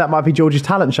funny. Maybe that might be George's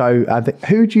talent show.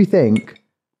 Who do you think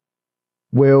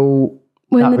will...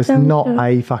 Win that the was talent not show.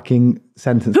 a fucking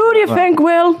sentence. Who do you think,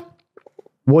 Will?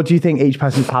 What do you think each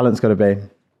person's talent's going to be?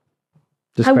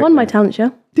 Just I won quickly. my talent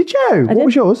show. Did you? What did.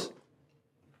 was yours?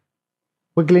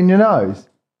 Wiggling your nose?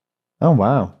 Oh,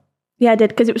 wow. Yeah, I did,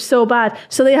 because it was so bad.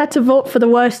 So they had to vote for the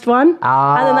worst one.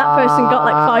 And then that person got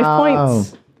like 5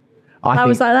 points. I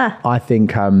was like that. I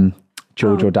think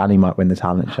George or Danny might win the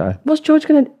talent show. What's George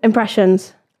going to...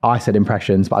 Impressions? I said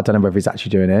impressions, but I don't know whether he's actually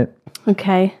doing it.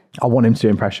 Okay. I want him to do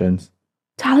impressions.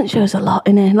 Talent show's a lot,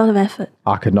 innit? A lot of effort.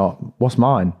 I could not. What's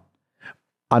mine?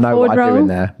 I know Forward what I do roll? in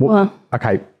there. What?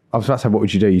 Okay, I was about to say, what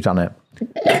would you do? You've done it.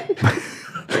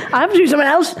 I have to do something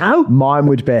else now. Mine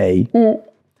would be,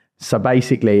 so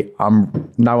basically,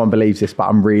 no one believes this, but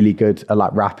I'm really good at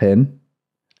like rapping.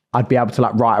 I'd be able to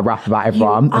like write a rap about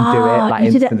everyone and do it like you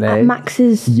instantly. did it at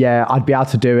Max's. Yeah, I'd be able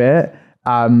to do it.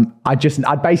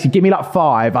 I'd basically give me like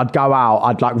 5. I'd go out.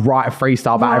 I'd like write a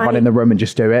freestyle about everyone in the room and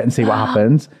just do it and see what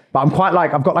happens. But I'm quite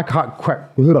like I've got like a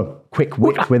quick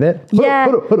wit with it.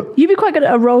 Yeah. You'd be quite good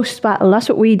at a roast battle. That's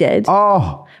what we did.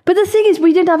 Oh, But the thing is,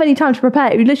 we didn't have any time to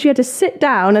prepare. We literally had to sit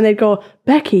down and they'd go,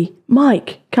 Becky,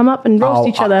 Mike, come up and roast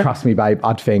each other. Trust me, babe.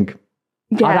 I'd think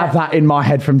Yeah. I'd have that in my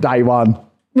head from day one.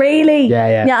 Really?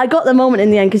 Yeah. Yeah, I got the moment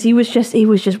in the end because he was just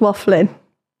waffling.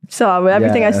 So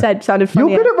everything I Yeah. said sounded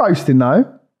funny. You're good at roasting though.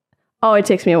 Oh, it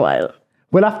takes me a while.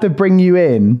 We'll have to bring you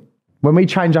in when we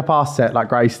change up our set like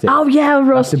Grace did. Oh yeah, I'll We'll have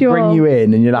roast to you bring all. you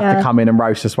in and you'll have Yeah. to come in and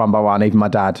roast us one by one, even my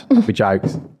dad. With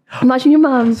jokes. Imagine your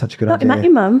mum. Such a good idea. Imagine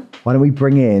your mum. Why don't we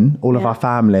bring in all of our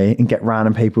family and get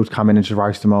random people to come in and just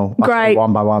roast them all? Great.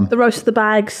 One by one. The roast of the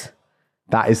bags.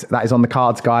 That is on the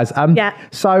cards, guys. Yeah.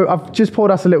 So I've just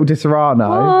poured us a little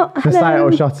Disaronno. What? Should I say it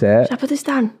or shot it? Should I put this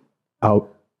down? Oh,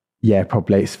 yeah,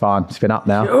 probably. It's fine. It's been up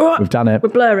now. We've done it.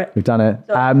 We'll blur it. We've done it.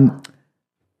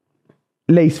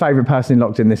 Least favourite person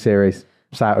locked in this series?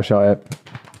 Say it or shot it.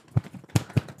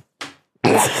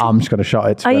 I'm just going to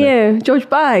shot it. Are you? George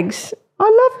Baggs? I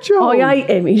love George. Oh, I hate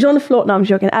him. He's on the floor. No, I'm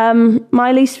joking.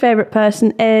 My least favourite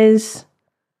person is...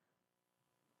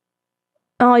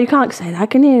 Oh, you can't say that,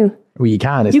 can you? Well, you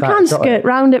can. You can skirt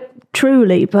round it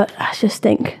truly, but I just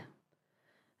think...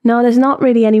 No, there's not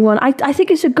really anyone. I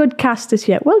think it's a good cast this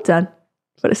year. Well done,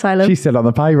 Foot Asylum. She's still on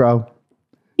the payroll.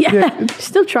 Yeah,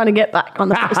 still trying to get back on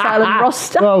the Foot Asylum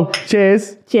roster. Well,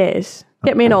 cheers. Cheers.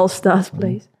 Get me an All-Stars,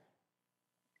 please.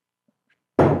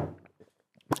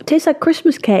 It tastes like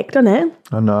Christmas cake, doesn't it?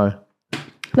 I know.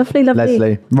 Lovely, lovely.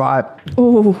 Leslie. Right.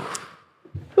 Oh,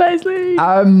 Leslie.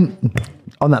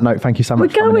 On that note, thank you so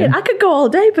much We're going. I could go all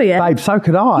day, but yeah. Babe, so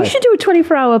could I. You should do a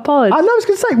 24-hour pod. I know, I was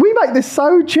going to say, we make this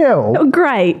so chill. Oh,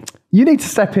 great. You need to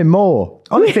step in more.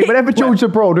 Honestly, whenever George's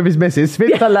abroad with his missus,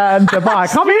 Switzerland, Dubai,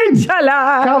 come in.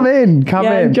 Come in.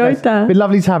 Yeah, enjoyed that. Been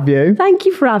lovely to have you. Thank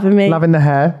you for having me. Loving the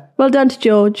hair. Well done to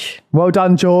George. Well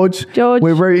done, George. George.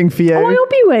 We're rooting for you. Oh, I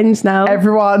hope he wins now.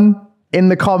 Everyone in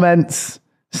the comments,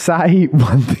 say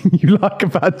one thing you like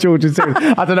about George's series.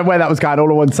 I don't know where that was going. All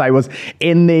I want to say was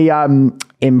in the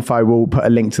info, we'll put a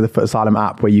link to the Foot Asylum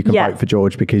app where you can vote for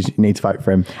George because you need to vote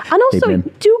for him. And also,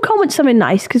 do comment something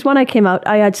nice because when I came out,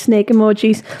 I had snake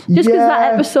emojis just because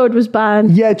that episode was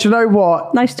banned. Yeah, do you know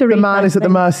what? Nice to read. The man is at the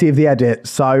mercy of the edit,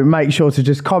 so make sure to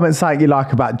just comment something you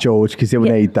like about George because he'll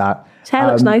need that. His hair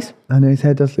looks nice. I know his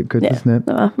hair does look good, doesn't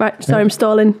it? Right, sorry, I'm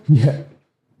stalling. Yeah.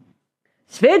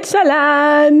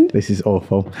 Switzerland. This is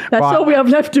awful. That's all we have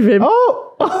left of him.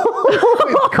 Oh,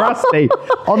 it's crusty.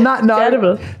 On that note,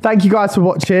 Terrible. Thank you guys for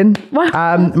watching.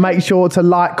 Wow. Make sure to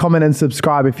like, comment and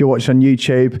subscribe if you're watching on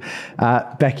YouTube.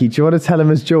 Becky, do you want to tell him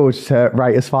as George to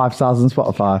rate us 5 stars on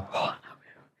Spotify?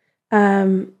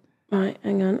 Right,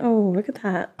 hang on. Oh, look at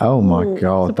that. Oh my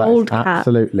God. That's bold cat.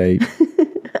 Absolutely.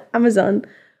 Amazon.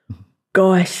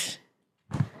 Gosh.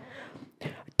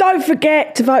 Don't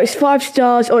forget to vote us 5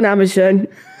 stars on Amazon.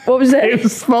 What was it? It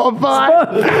was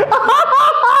Spotify.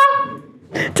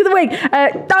 To the week.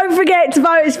 Don't forget to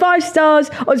vote us 5 stars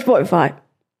on Spotify.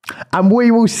 And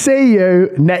we will see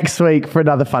you next week for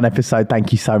another fun episode.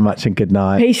 Thank you so much and good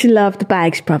night. Peace and love, the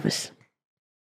Baggs brothers.